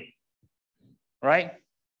the same, right?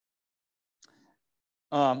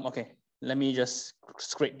 Okay, let me just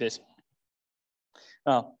scrape this.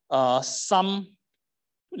 Let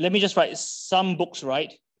me just write some books,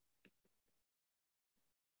 right?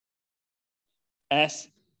 S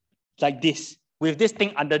like this, with this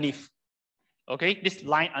thing underneath. Okay, this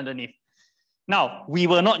line underneath. Now, we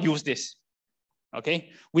will not use this.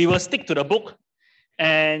 Okay, we will stick to the book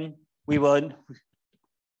and we won't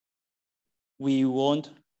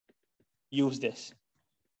use this.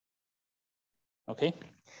 Okay,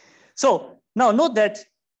 so now note that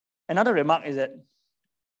another remark is that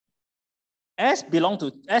S belong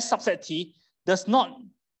to S subset T does not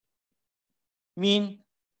mean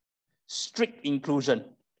strict inclusion.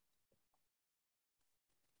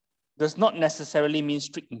 Does not necessarily mean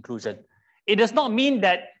strict inclusion. It does not mean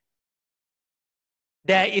that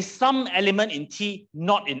there is some element in T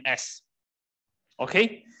not in S.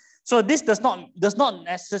 Okay, so this does not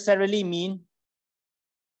necessarily mean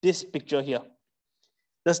this picture here.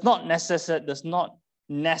 Does not necessarily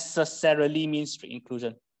mean strict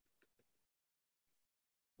inclusion.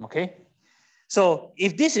 Okay, so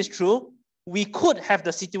if this is true, we could have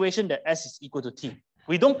the situation that S is equal to T.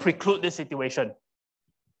 We don't preclude this situation.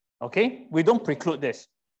 Okay, we don't preclude this.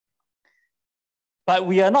 But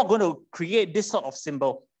we are not going to create this sort of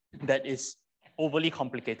symbol that is overly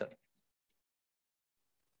complicated.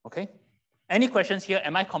 Okay, any questions here?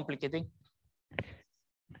 Am I complicating?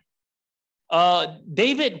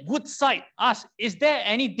 David Woodside asked, is there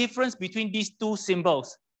any difference between these two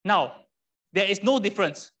symbols? Now, there is no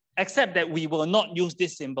difference, except that we will not use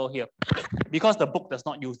this symbol here because the book does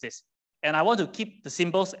not use this. And I want to keep the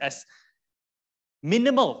symbols as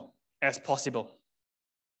minimal as possible.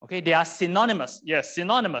 Okay, they are synonymous. Yes,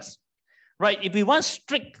 synonymous. Right, if we want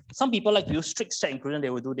strict, some people like to use strict set inclusion, they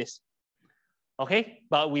will do this. Okay,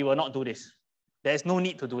 but we will not do this. There is no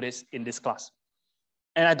need to do this in this class.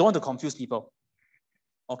 And I don't want to confuse people.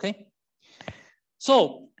 Okay,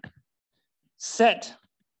 so set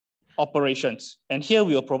operations. And here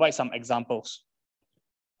we will provide some examples.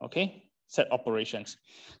 Okay, set operations.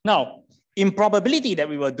 Now, in probability that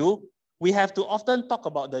we will do, we have to often talk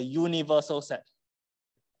about the universal set.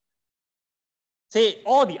 Say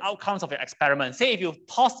all the outcomes of your experiment. Say if you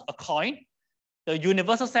toss a coin, the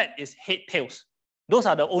universal set is head, tails. Those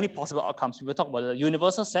are the only possible outcomes. We will talk about the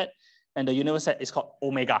universal set, and the universal set is called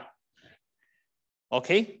omega.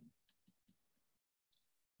 Okay.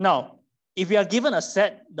 Now, if we are given a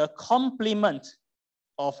set, the complement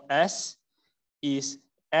of S is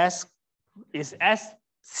SC.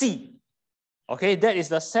 Okay, that is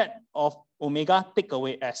the set of omega take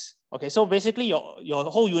away S. Okay, so basically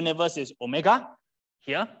your whole universe is omega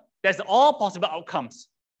here. That's all possible outcomes.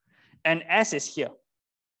 And S is here.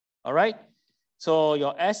 All right. So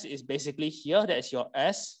your S is basically here. That is your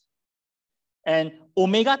S. And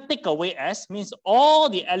omega take away S means all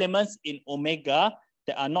the elements in omega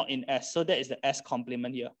that are not in S. So that is the S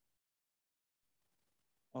complement here.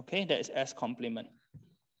 Okay, that is S complement.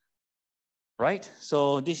 Right?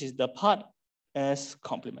 So this is the part S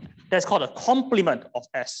complement. That's called a complement of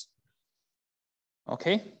S.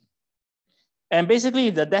 Okay. And basically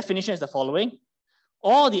the definition is the following.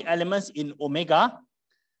 All the elements in omega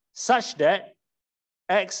such that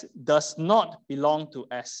X does not belong to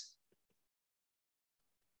S.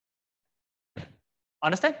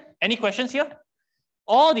 Understand? Any questions here?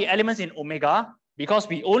 All the elements in omega, because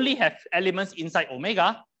we only have elements inside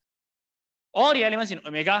omega, all the elements in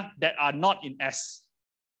omega that are not in S.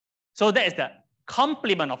 So that is the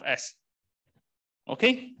complement of S.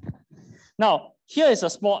 Okay? Now, here is a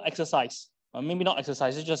small exercise. Or maybe not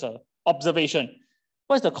exercise, it's just an observation.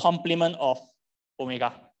 What's the complement of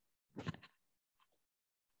omega?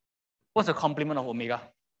 What's the complement of omega?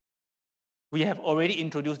 We have already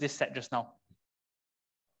introduced this set just now.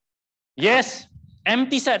 Yes,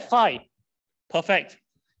 Empty set phi, perfect.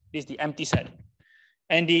 This is the empty set.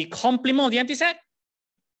 And the complement of the empty set,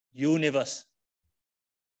 universe.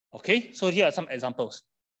 Okay, so here are some examples.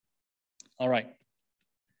 All right.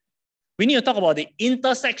 We need to talk about the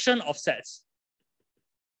intersection of sets.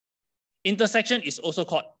 Intersection is also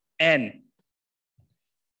called N.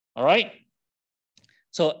 All right.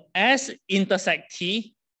 So S intersect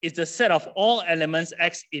T is the set of all elements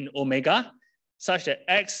X in omega such that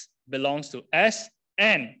X belongs to S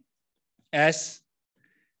and X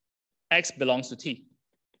belongs to T.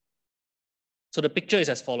 So the picture is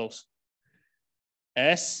as follows.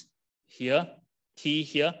 S here, T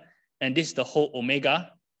here, and this is the whole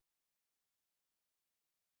omega.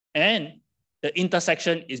 And the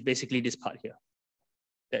intersection is basically this part here.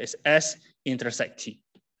 That is S intersect T.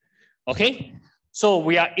 Okay, so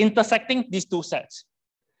we are intersecting these two sets.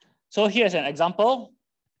 So here's an example.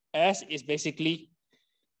 S is basically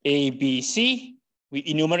A, B, C. We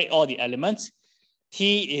enumerate all the elements.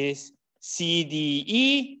 T is C, D,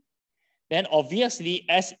 E. Then obviously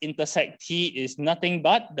S intersect T is nothing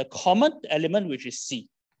but the common element, which is C.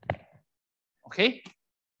 Okay.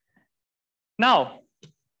 Now,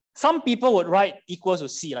 some people would write equals to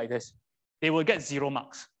C like this. They will get 0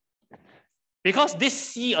 marks. Because this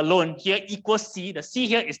C alone here equals C, the C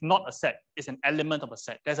here is not a set, it's an element of a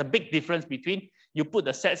set. There's a big difference between you put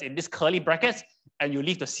the sets in these curly brackets and you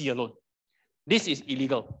leave the C alone. This is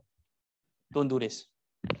illegal. Don't do this.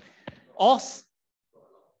 Or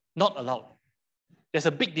not allowed. There's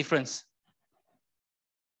a big difference.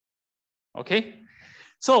 Okay?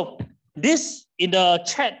 So this in the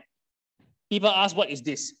chat, people ask, what is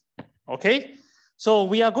this? Okay? So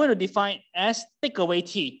we are going to define S take away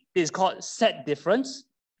T. This is called set difference.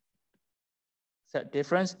 Set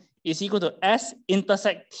difference is equal to S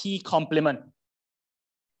intersect T complement.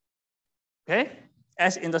 Okay?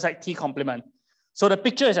 S intersect T complement. So the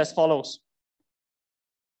picture is as follows.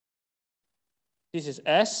 This is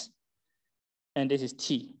S and this is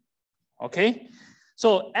T. Okay?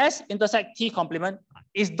 So S intersect T complement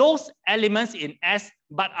is those elements in S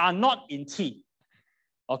but are not in T.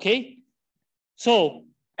 Okay? So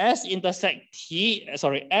S intersect T,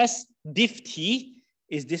 S diff T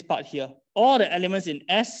is this part here. All the elements in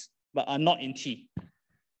S but are not in T.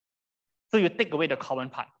 So you take away the common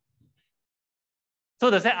part. So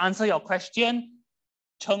does that answer your question,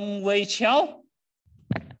 Cheng Wei Chiao?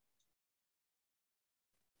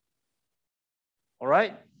 All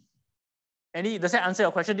right. Does that answer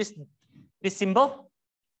your question? This symbol?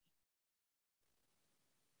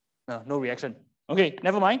 No reaction. Okay,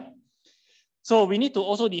 never mind. So we need to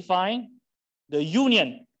also define the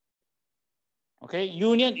union. Okay,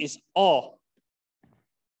 union is or.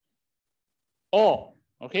 Or,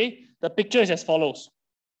 okay? The picture is as follows.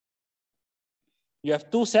 You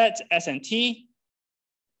have two sets, S and T,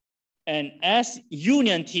 and S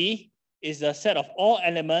union T is the set of all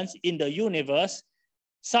elements in the universe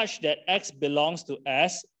such that X belongs to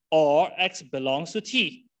S or X belongs to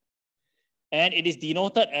T. And it is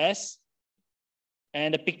denoted as,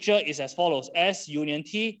 and the picture is as follows. S union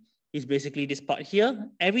T is basically this part here.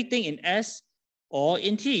 Everything in S or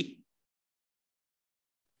in T.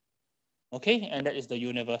 Okay, and that is the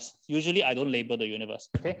universe. Usually I don't label the universe,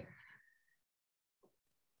 okay?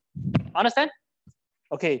 Understand?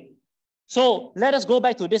 Okay, so let us go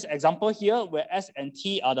back to this example here where S and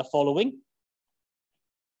T are the following.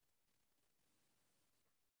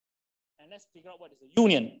 And let's figure out what is the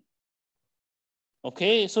union.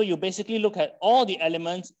 Okay, so you basically look at all the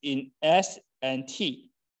elements in S and T.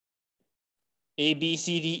 A, B,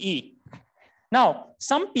 C, D, E. Now,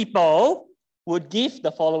 some people would give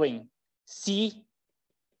the following. C,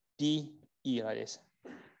 D, E like this.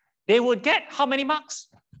 They would get how many marks?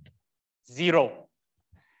 0.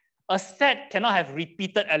 A set cannot have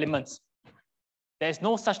repeated elements. There is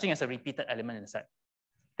no such thing as a repeated element in a set.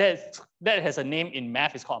 That has a name in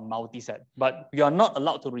math, it's called a multi-set. But you are not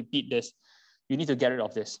allowed to repeat this. You need to get rid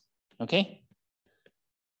of this, okay?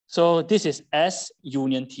 So this is S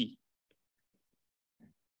union T.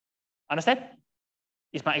 Understand?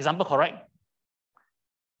 Is my example correct?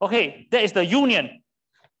 Okay, that is the union.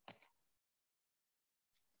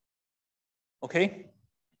 Okay.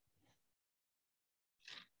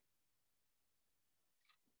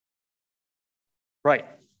 Right.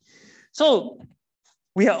 So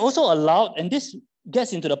we are also allowed, and this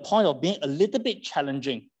gets into the point of being a little bit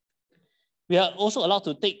challenging. We are also allowed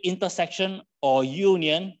to take intersection or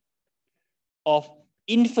union of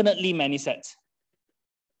infinitely many sets.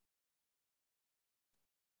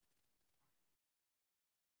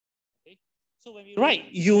 Okay. So when we write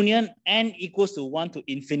union n equals to 1 to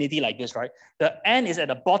infinity like this, right? The n is at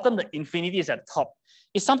the bottom, the infinity is at the top.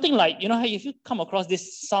 It's something like, you know, how if you come across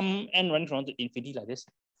this sum n running from 1 to infinity like this,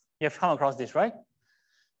 you have come across this, right?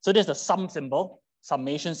 So there's the sum symbol,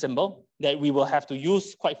 summation symbol that we will have to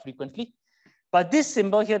use quite frequently. But this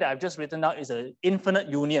symbol here that I've just written out is an infinite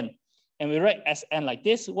union. And we write Sn like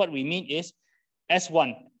this. What we mean is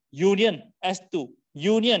S1, union, S2,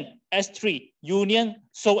 union, S3, union,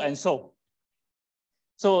 so and so.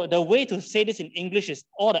 So the way to say this in English is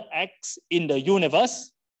all the x in the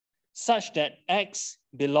universe such that x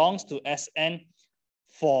belongs to Sn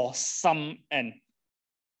for some n.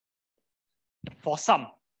 For some.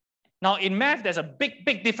 Now in math, there's a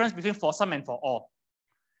big difference between for some and for all.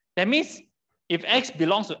 That means if x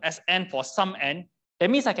belongs to Sn for some n,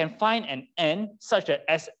 that means I can find an n such that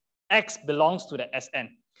x belongs to the Sn.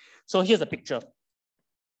 So here's a picture.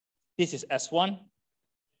 This is S1,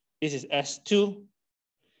 this is S2,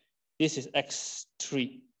 this is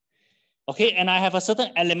X3. Okay, and I have a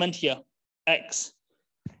certain element here, X.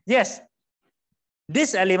 Yes,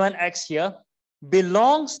 this element X here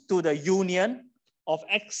belongs to the union of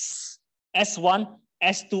X, S1,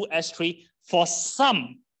 S2, S3 for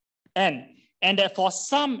some n. And that for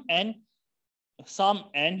some n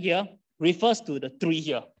here refers to the 3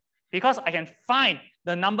 here. Because I can find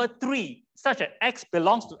the number 3 such that X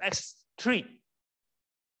belongs to X3.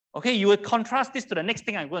 Okay, you will contrast this to the next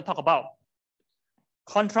thing I'm going to talk about.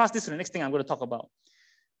 Contrast this to the next thing I'm going to talk about.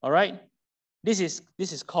 All right, this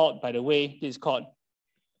is called, by the way, this is called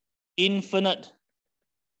infinite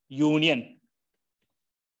union.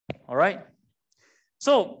 All right,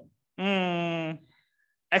 so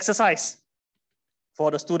exercise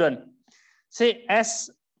for the student. Say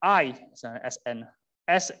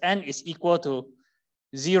Sn is equal to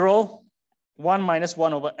 0, 1 minus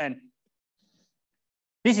 1 over n.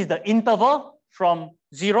 This is the interval from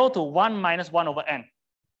 0 to 1 minus 1 over n.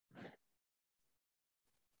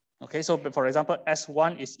 Okay, so for example,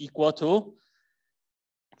 S1 is equal to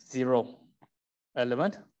 0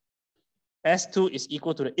 element. S2 is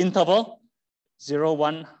equal to the interval 0,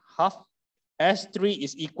 1 half. S3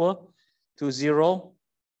 is equal to 0,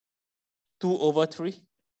 2 over 3.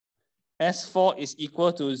 S4 is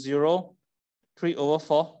equal to 0, 3 over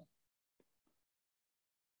 4.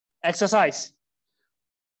 Exercise.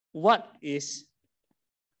 What is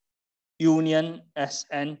union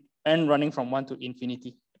Sn, n running from 1 to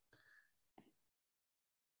infinity?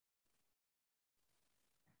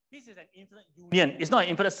 This is an infinite union. It's not an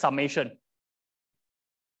infinite summation.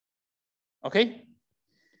 Okay?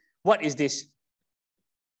 What is this?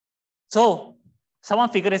 So, someone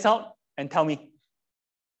figure this out and tell me.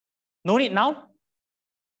 No need now.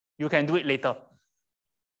 You can do it later.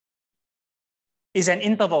 It's an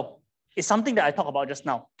interval. It's something that I talked about just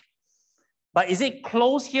now. But is it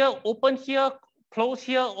close here, open here, close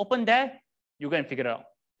here, open there? You go and figure it out.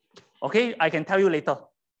 Okay, I can tell you later.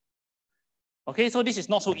 Okay, so this is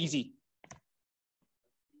not so easy.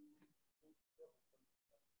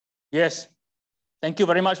 Yes. Thank you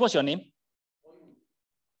very much. What's your name?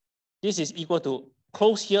 This is equal to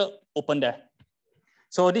close here, open there.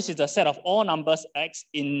 So this is the set of all numbers x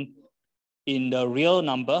in the real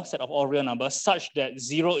number, set of all real numbers, such that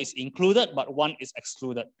 0 is included, but 1 is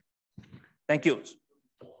excluded. Thank you.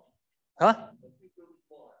 Huh?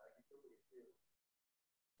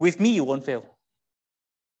 With me, you won't fail.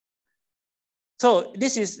 So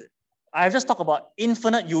this is, I've just talked about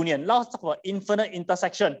infinite union. Now let's talk about infinite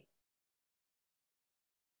intersection.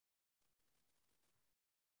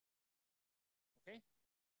 Okay,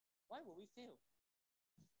 why will we fail?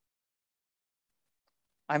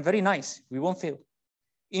 I'm very nice, we won't fail.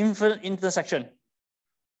 Infinite intersection,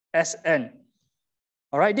 Sn.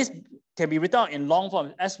 All right, this can be written out in long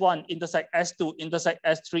form. S1 intersect S2, intersect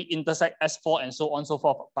S3, intersect S4, and so on and so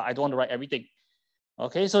forth, but I don't want to write everything.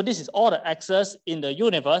 Okay, so this is all the x's in the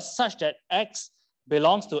universe such that x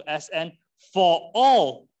belongs to Sn for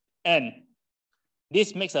all n.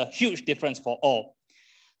 This makes a huge difference for all.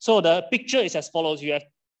 So the picture is as follows. You have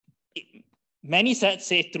many sets,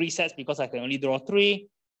 say 3 sets because I can only draw 3.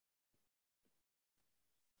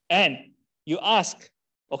 And you ask,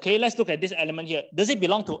 okay, let's look at this element here. Does it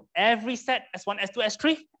belong to every set, S1, S2,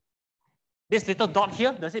 S3? This little dot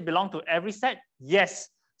here, does it belong to every set? Yes.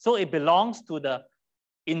 So it belongs to the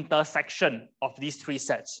intersection of these 3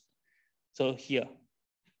 sets. So here,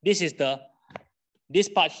 this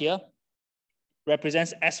part here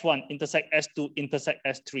represents S1 intersect S2 intersect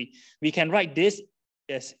S3. We can write this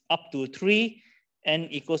as up to 3 n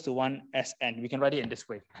equals to 1 Sn. We can write it in this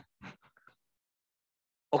way.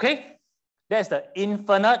 Okay, that's the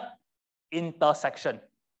infinite intersection.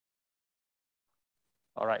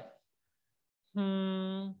 All right.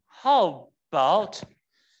 How about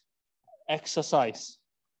exercise?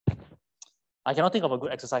 I cannot think of a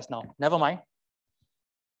good exercise now. Never mind.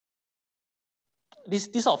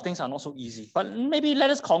 These sort of things are not so easy. But maybe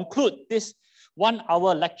let us conclude this 1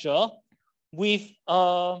 hour lecture with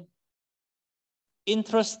an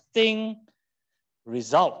interesting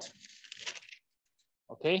result.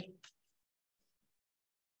 Okay?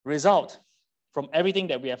 Result from everything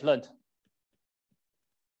that we have learned.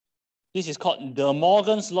 This is called De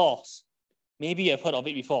Morgan's laws. Maybe you've heard of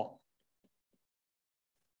it before.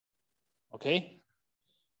 Okay?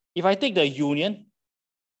 If I take the union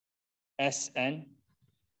as an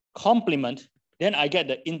complement, then I get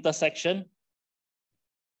the intersection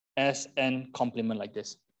as an complement like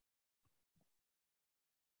this.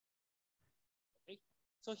 Okay?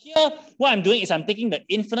 So here, what I'm doing is I'm taking the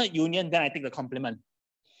infinite union, then I take the complement.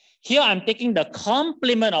 Here, I'm taking the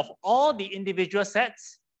complement of all the individual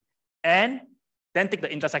sets and then take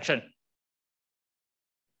the intersection.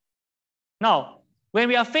 Now, when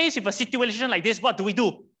we are faced with a situation like this, what do we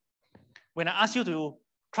do? When I ask you to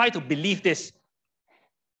try to believe this,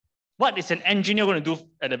 what is an engineer going to do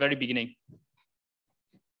at the very beginning?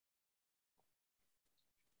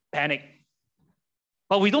 Panic.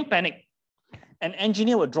 But we don't panic. An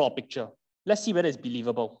engineer will draw a picture. Let's see whether it's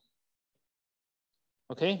believable.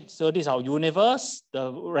 Okay, so this is our universe.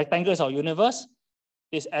 The rectangle is our universe.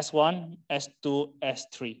 This S1, S2,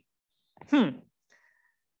 S3.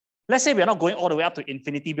 Let's say we are not going all the way up to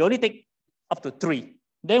infinity. We only take up to 3.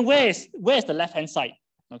 Then where is the left-hand side?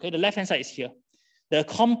 Okay, the left-hand side is here. The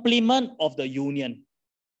complement of the union.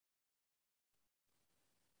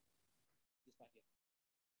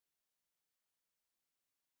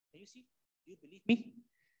 Can you see? Do you believe me?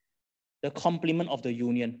 The complement of the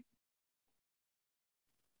union.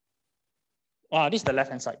 This is the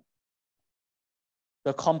left-hand side.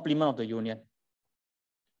 The complement of the union.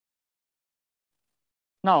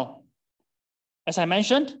 Now, as I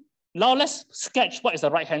mentioned, now let's sketch what is the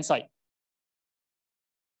right-hand side.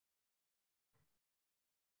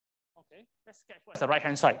 Okay, let's sketch what is the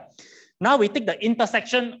right-hand side. Now we take the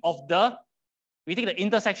intersection of the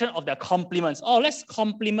complements. Let's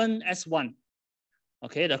complement S1.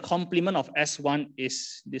 Okay, the complement of S1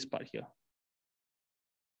 is this part here.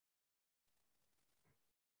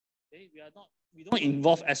 Okay, we don't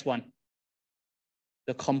involve S1.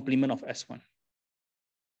 The complement of S1.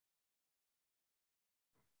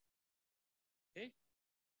 Okay.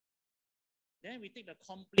 Then we take the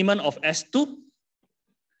complement of S2.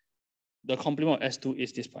 The complement of S2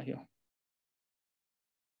 is this part here.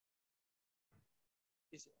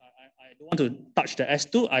 I don't want to touch the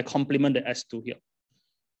S2. I complement the S2 here.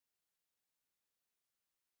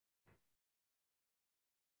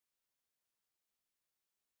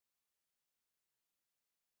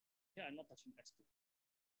 I'm not touching S2.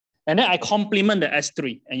 And then I complement the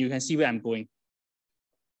S3, and you can see where I'm going.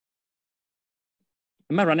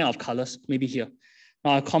 Am I running out of colors? Maybe here.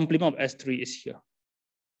 Now, a complement of S3 is here.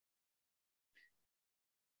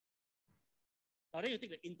 Now, then you take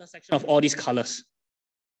the intersection of all these colors.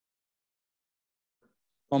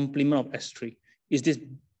 Complement of S3 is this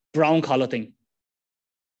brown color thing.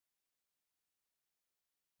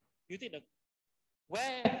 You take the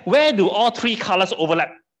where do all 3 colors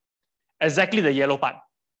overlap? Exactly the yellow part.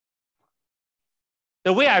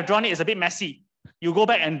 The way I've drawn it is a bit messy. You go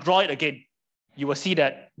back and draw it again. You will see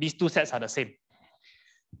that these 2 sets are the same.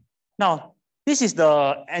 Now, this is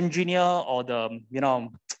the engineer or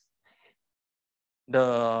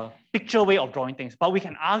the picture way of drawing things, but we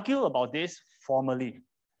can argue about this formally.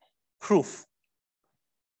 Proof.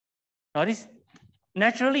 Now, this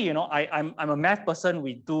naturally, I'm a math person.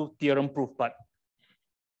 We do theorem proof, but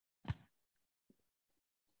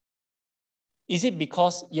is it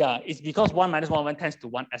because, it's because 1 minus 1 tends to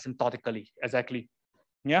 1 asymptotically. Exactly.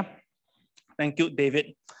 Yeah. Thank you,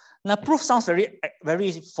 David. Now, proof sounds very,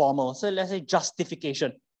 very formal. So let's say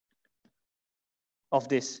justification of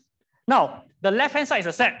this. Now, the left-hand side is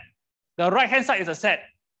a set. The right-hand side is a set.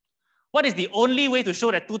 What is the only way to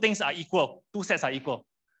show that 2 things are equal? 2 sets are equal.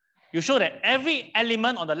 You show that every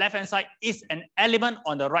element on the left-hand side is an element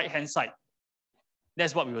on the right-hand side.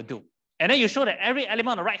 That's what we will do. And then you show that every element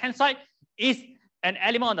on the right-hand side is an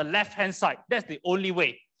element on the left-hand side. That's the only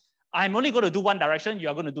way. I'm only going to do one direction. You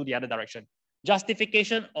are going to do the other direction.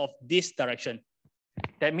 Justification of this direction.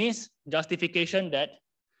 That means justification that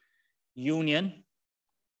union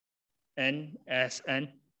n as an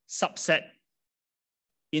subset,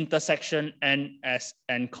 intersection n as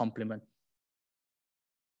n complement.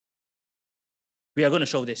 We are going to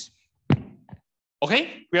show this.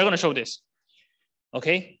 Okay? We are going to show this.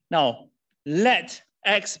 Okay? Now, let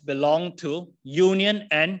X belong to union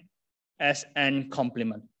N as N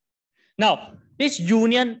complement. Now, this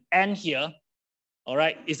union N here, all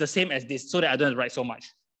right, is the same as this, so that I don't have to write so much.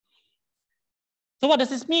 So what does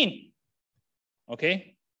this mean?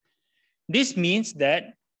 Okay, this means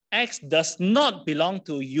that X does not belong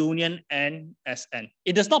to union N as N.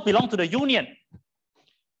 It does not belong to the union.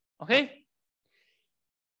 Okay,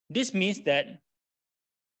 this means that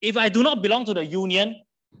if I do not belong to the union,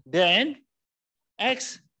 then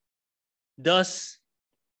X does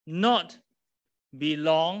not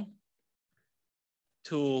belong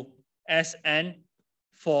to Sn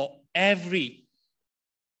for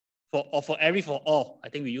all. I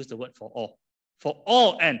think we use the word for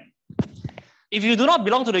all n. If you do not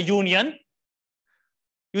belong to the union,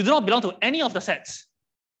 you do not belong to any of the sets.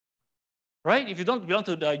 Right? If you don't belong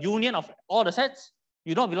to the union of all the sets,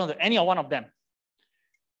 you don't belong to any one of them.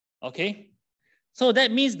 Okay? So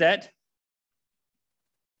that means that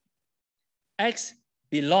X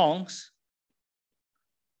belongs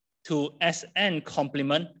to Sn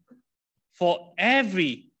complement for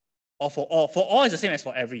every or for all. For all is the same as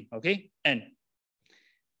for every, okay? N.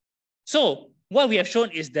 So what we have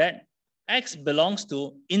shown is that X belongs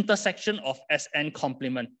to intersection of Sn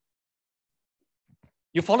complement.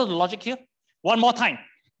 You follow the logic here? One more time.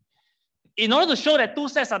 In order to show that two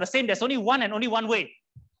sets are the same, there's only one and only one way.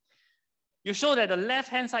 You show that the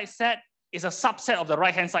left-hand side set is a subset of the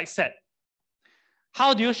right-hand side set.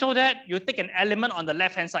 How do you show that? You take an element on the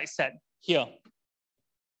left-hand side set here,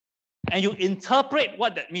 and you interpret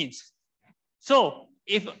what that means. So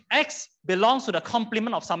if X belongs to the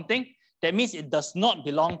complement of something, that means it does not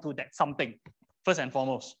belong to that something, first and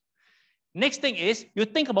foremost. Next thing is, you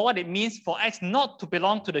think about what it means for X not to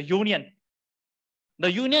belong to the union. The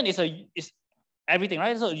union is everything,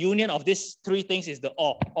 right? So union of these three things is the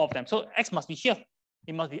all of them. So X must be here.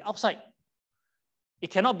 It must be outside. It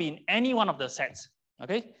cannot be in any one of the sets.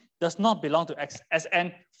 Okay? Does not belong to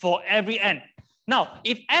Sn for every n. Now,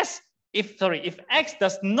 if X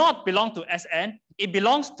does not belong to Sn, it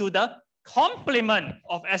belongs to the complement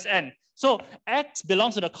of Sn. So X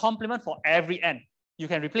belongs to the complement for every n. You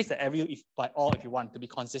can replace the every by all if you want to be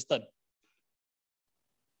consistent.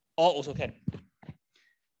 All also can.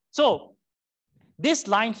 So this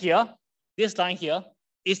line here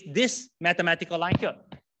is this mathematical line here.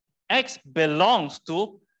 X belongs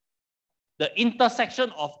to the intersection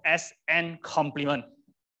of Sn complement.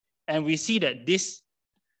 And we see that this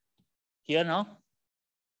here now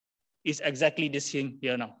is exactly this thing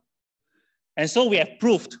here now. And so we have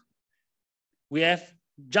proved, we have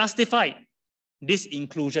justified this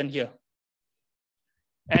inclusion here.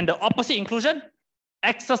 And the opposite inclusion,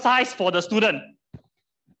 exercise for the student.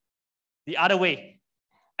 The other way,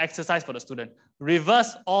 exercise for the student.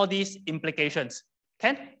 Reverse all these implications.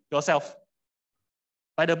 Can yourself.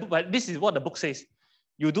 But this is what the book says.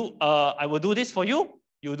 You do. I will do this for you.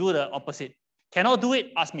 You do the opposite. Cannot do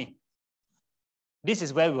it? Ask me. This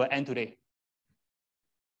is where we will end today.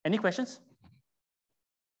 Any questions?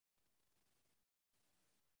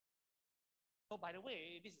 Oh, by the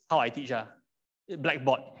way, this is how I teach.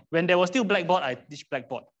 Blackboard. When there was still Blackboard, I teach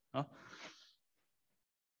Blackboard.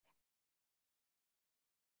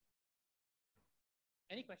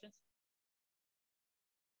 Any questions?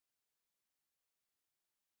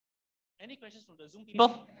 Any questions from the Zoom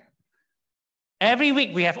people? Every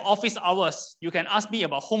week we have office hours. You can ask me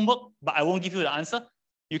about homework, but I won't give you the answer.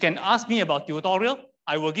 You can ask me about tutorial.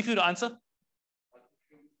 I will give you the answer.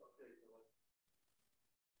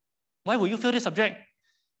 Why will you fail this subject?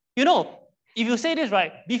 You know, if you say this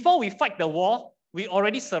right, before we fight the war, we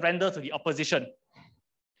already surrender to the opposition.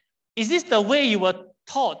 Is this the way you were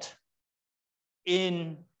taught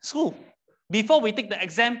in school? Before we take the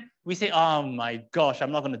exam, we say, oh my gosh,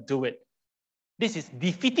 I'm not going to do it. This is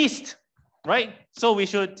defeatist, right? So we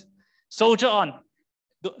should soldier on.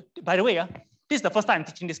 By the way, this is the first time I'm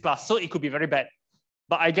teaching this class, so it could be very bad.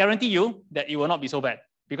 But I guarantee you that it will not be so bad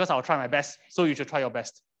because I'll try my best. So you should try your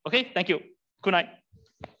best. Okay, thank you. Good night.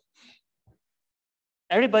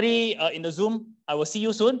 Everybody in the Zoom, I will see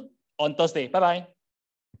you soon on Thursday. Bye-bye.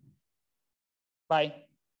 Bye.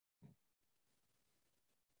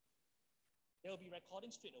 They will be recording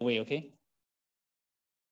straight away, okay?